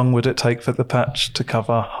 how long would it take for the patch to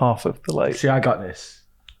cover half of the lake? See, I got this.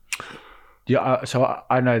 Yeah, so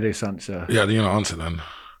I know this answer. Yeah, you're not answer then.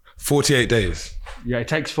 48 days. Yeah, it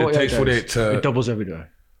takes 48 takes 48 days. to- It doubles every day.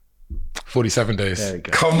 47 days. There you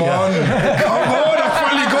go. Come on. I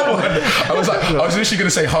finally got one. I was literally going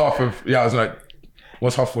to say half of, I was like,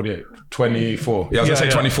 what's half 48? 24. Yeah, I was going to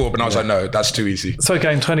say 24, but I was like, no, that's too easy. So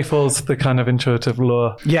again, 24 is the kind of intuitive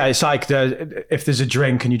law. Yeah, it's like if there's a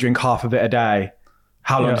drink and you drink half of it a day,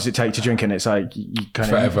 how long does it take to drink it? And it's like you kind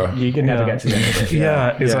Forever. of you can never get to the end of it.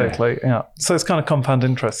 Yeah, exactly. Yeah. So it's kind of compound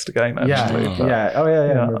interest again, actually. Yeah, but- yeah. Oh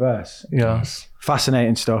yeah, in reverse. Yeah.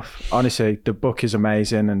 Fascinating stuff. Honestly, the book is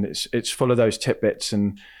amazing, and it's full of those tidbits.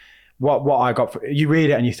 And what I got, you read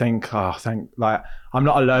it and you think, like I'm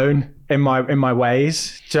not alone in my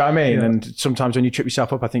ways. Do you know what I mean? Yeah. And sometimes when you trip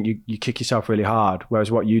yourself up, I think you kick yourself really hard. Whereas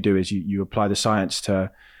what you do is you apply the science to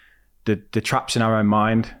the traps in our own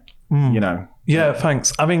mind. You know. Yeah,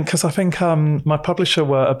 thanks. I mean, because I think my publisher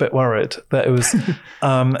were a bit worried that it was,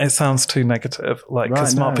 it sounds too negative, like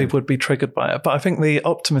because smart people would be triggered by it. But I think the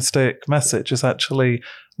optimistic message is actually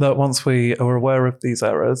that once we are aware of these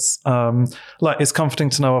errors, like it's comforting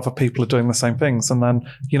to know other people are doing the same things, and then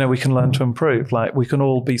we can learn to improve. Like we can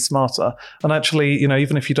all be smarter, and actually,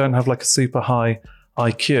 even if you don't have like a super high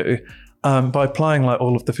IQ. By applying like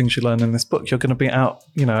all of the things you learn in this book, you're going to be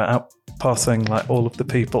outpassing like all of the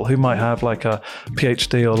people who might have like a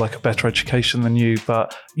PhD or like a better education than you,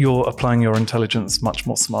 but you're applying your intelligence much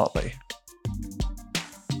more smartly.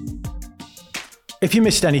 If you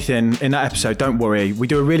missed anything in that episode, don't worry. We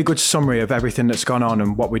do a really good summary of everything that's gone on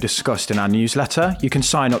and what we discussed in our newsletter. You can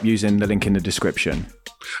sign up using the link in the description.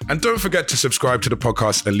 And don't forget to subscribe to the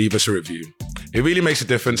podcast and leave us a review. It really makes a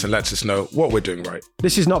difference and lets us know what we're doing right.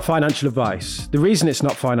 This is not financial advice. The reason it's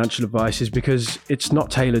not financial advice is because it's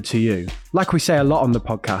not tailored to you. Like we say a lot on the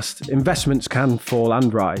podcast, investments can fall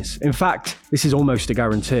and rise. In fact, this is almost a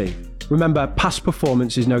guarantee. Remember, past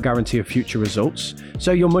performance is no guarantee of future results,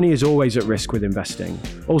 so your money is always at risk with investing.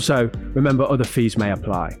 Also, remember other fees may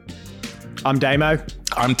apply. I'm Damo.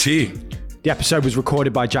 I'm T. The episode was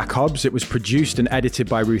recorded by Jack Hobbs. It was produced and edited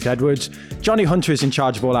by Ruth Edwards. Johnny Hunter is in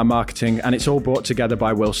charge of all our marketing, and it's all brought together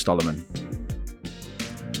by Will Stollerman.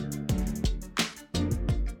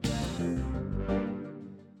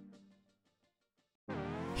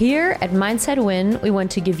 Here at Mindset Win, we want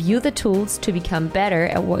to give you the tools to become better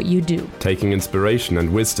at what you do. Taking inspiration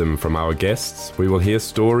and wisdom from our guests, we will hear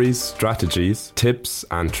stories, strategies, tips,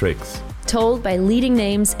 and tricks. Told by leading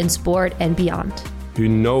names in sport and beyond. Who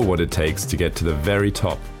know what it takes to get to the very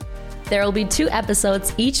top. There will be 2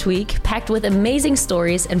 episodes each week, packed with amazing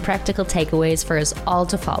stories and practical takeaways for us all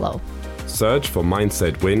to follow. Search for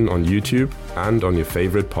Mindset Win on YouTube and on your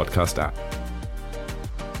favorite podcast app.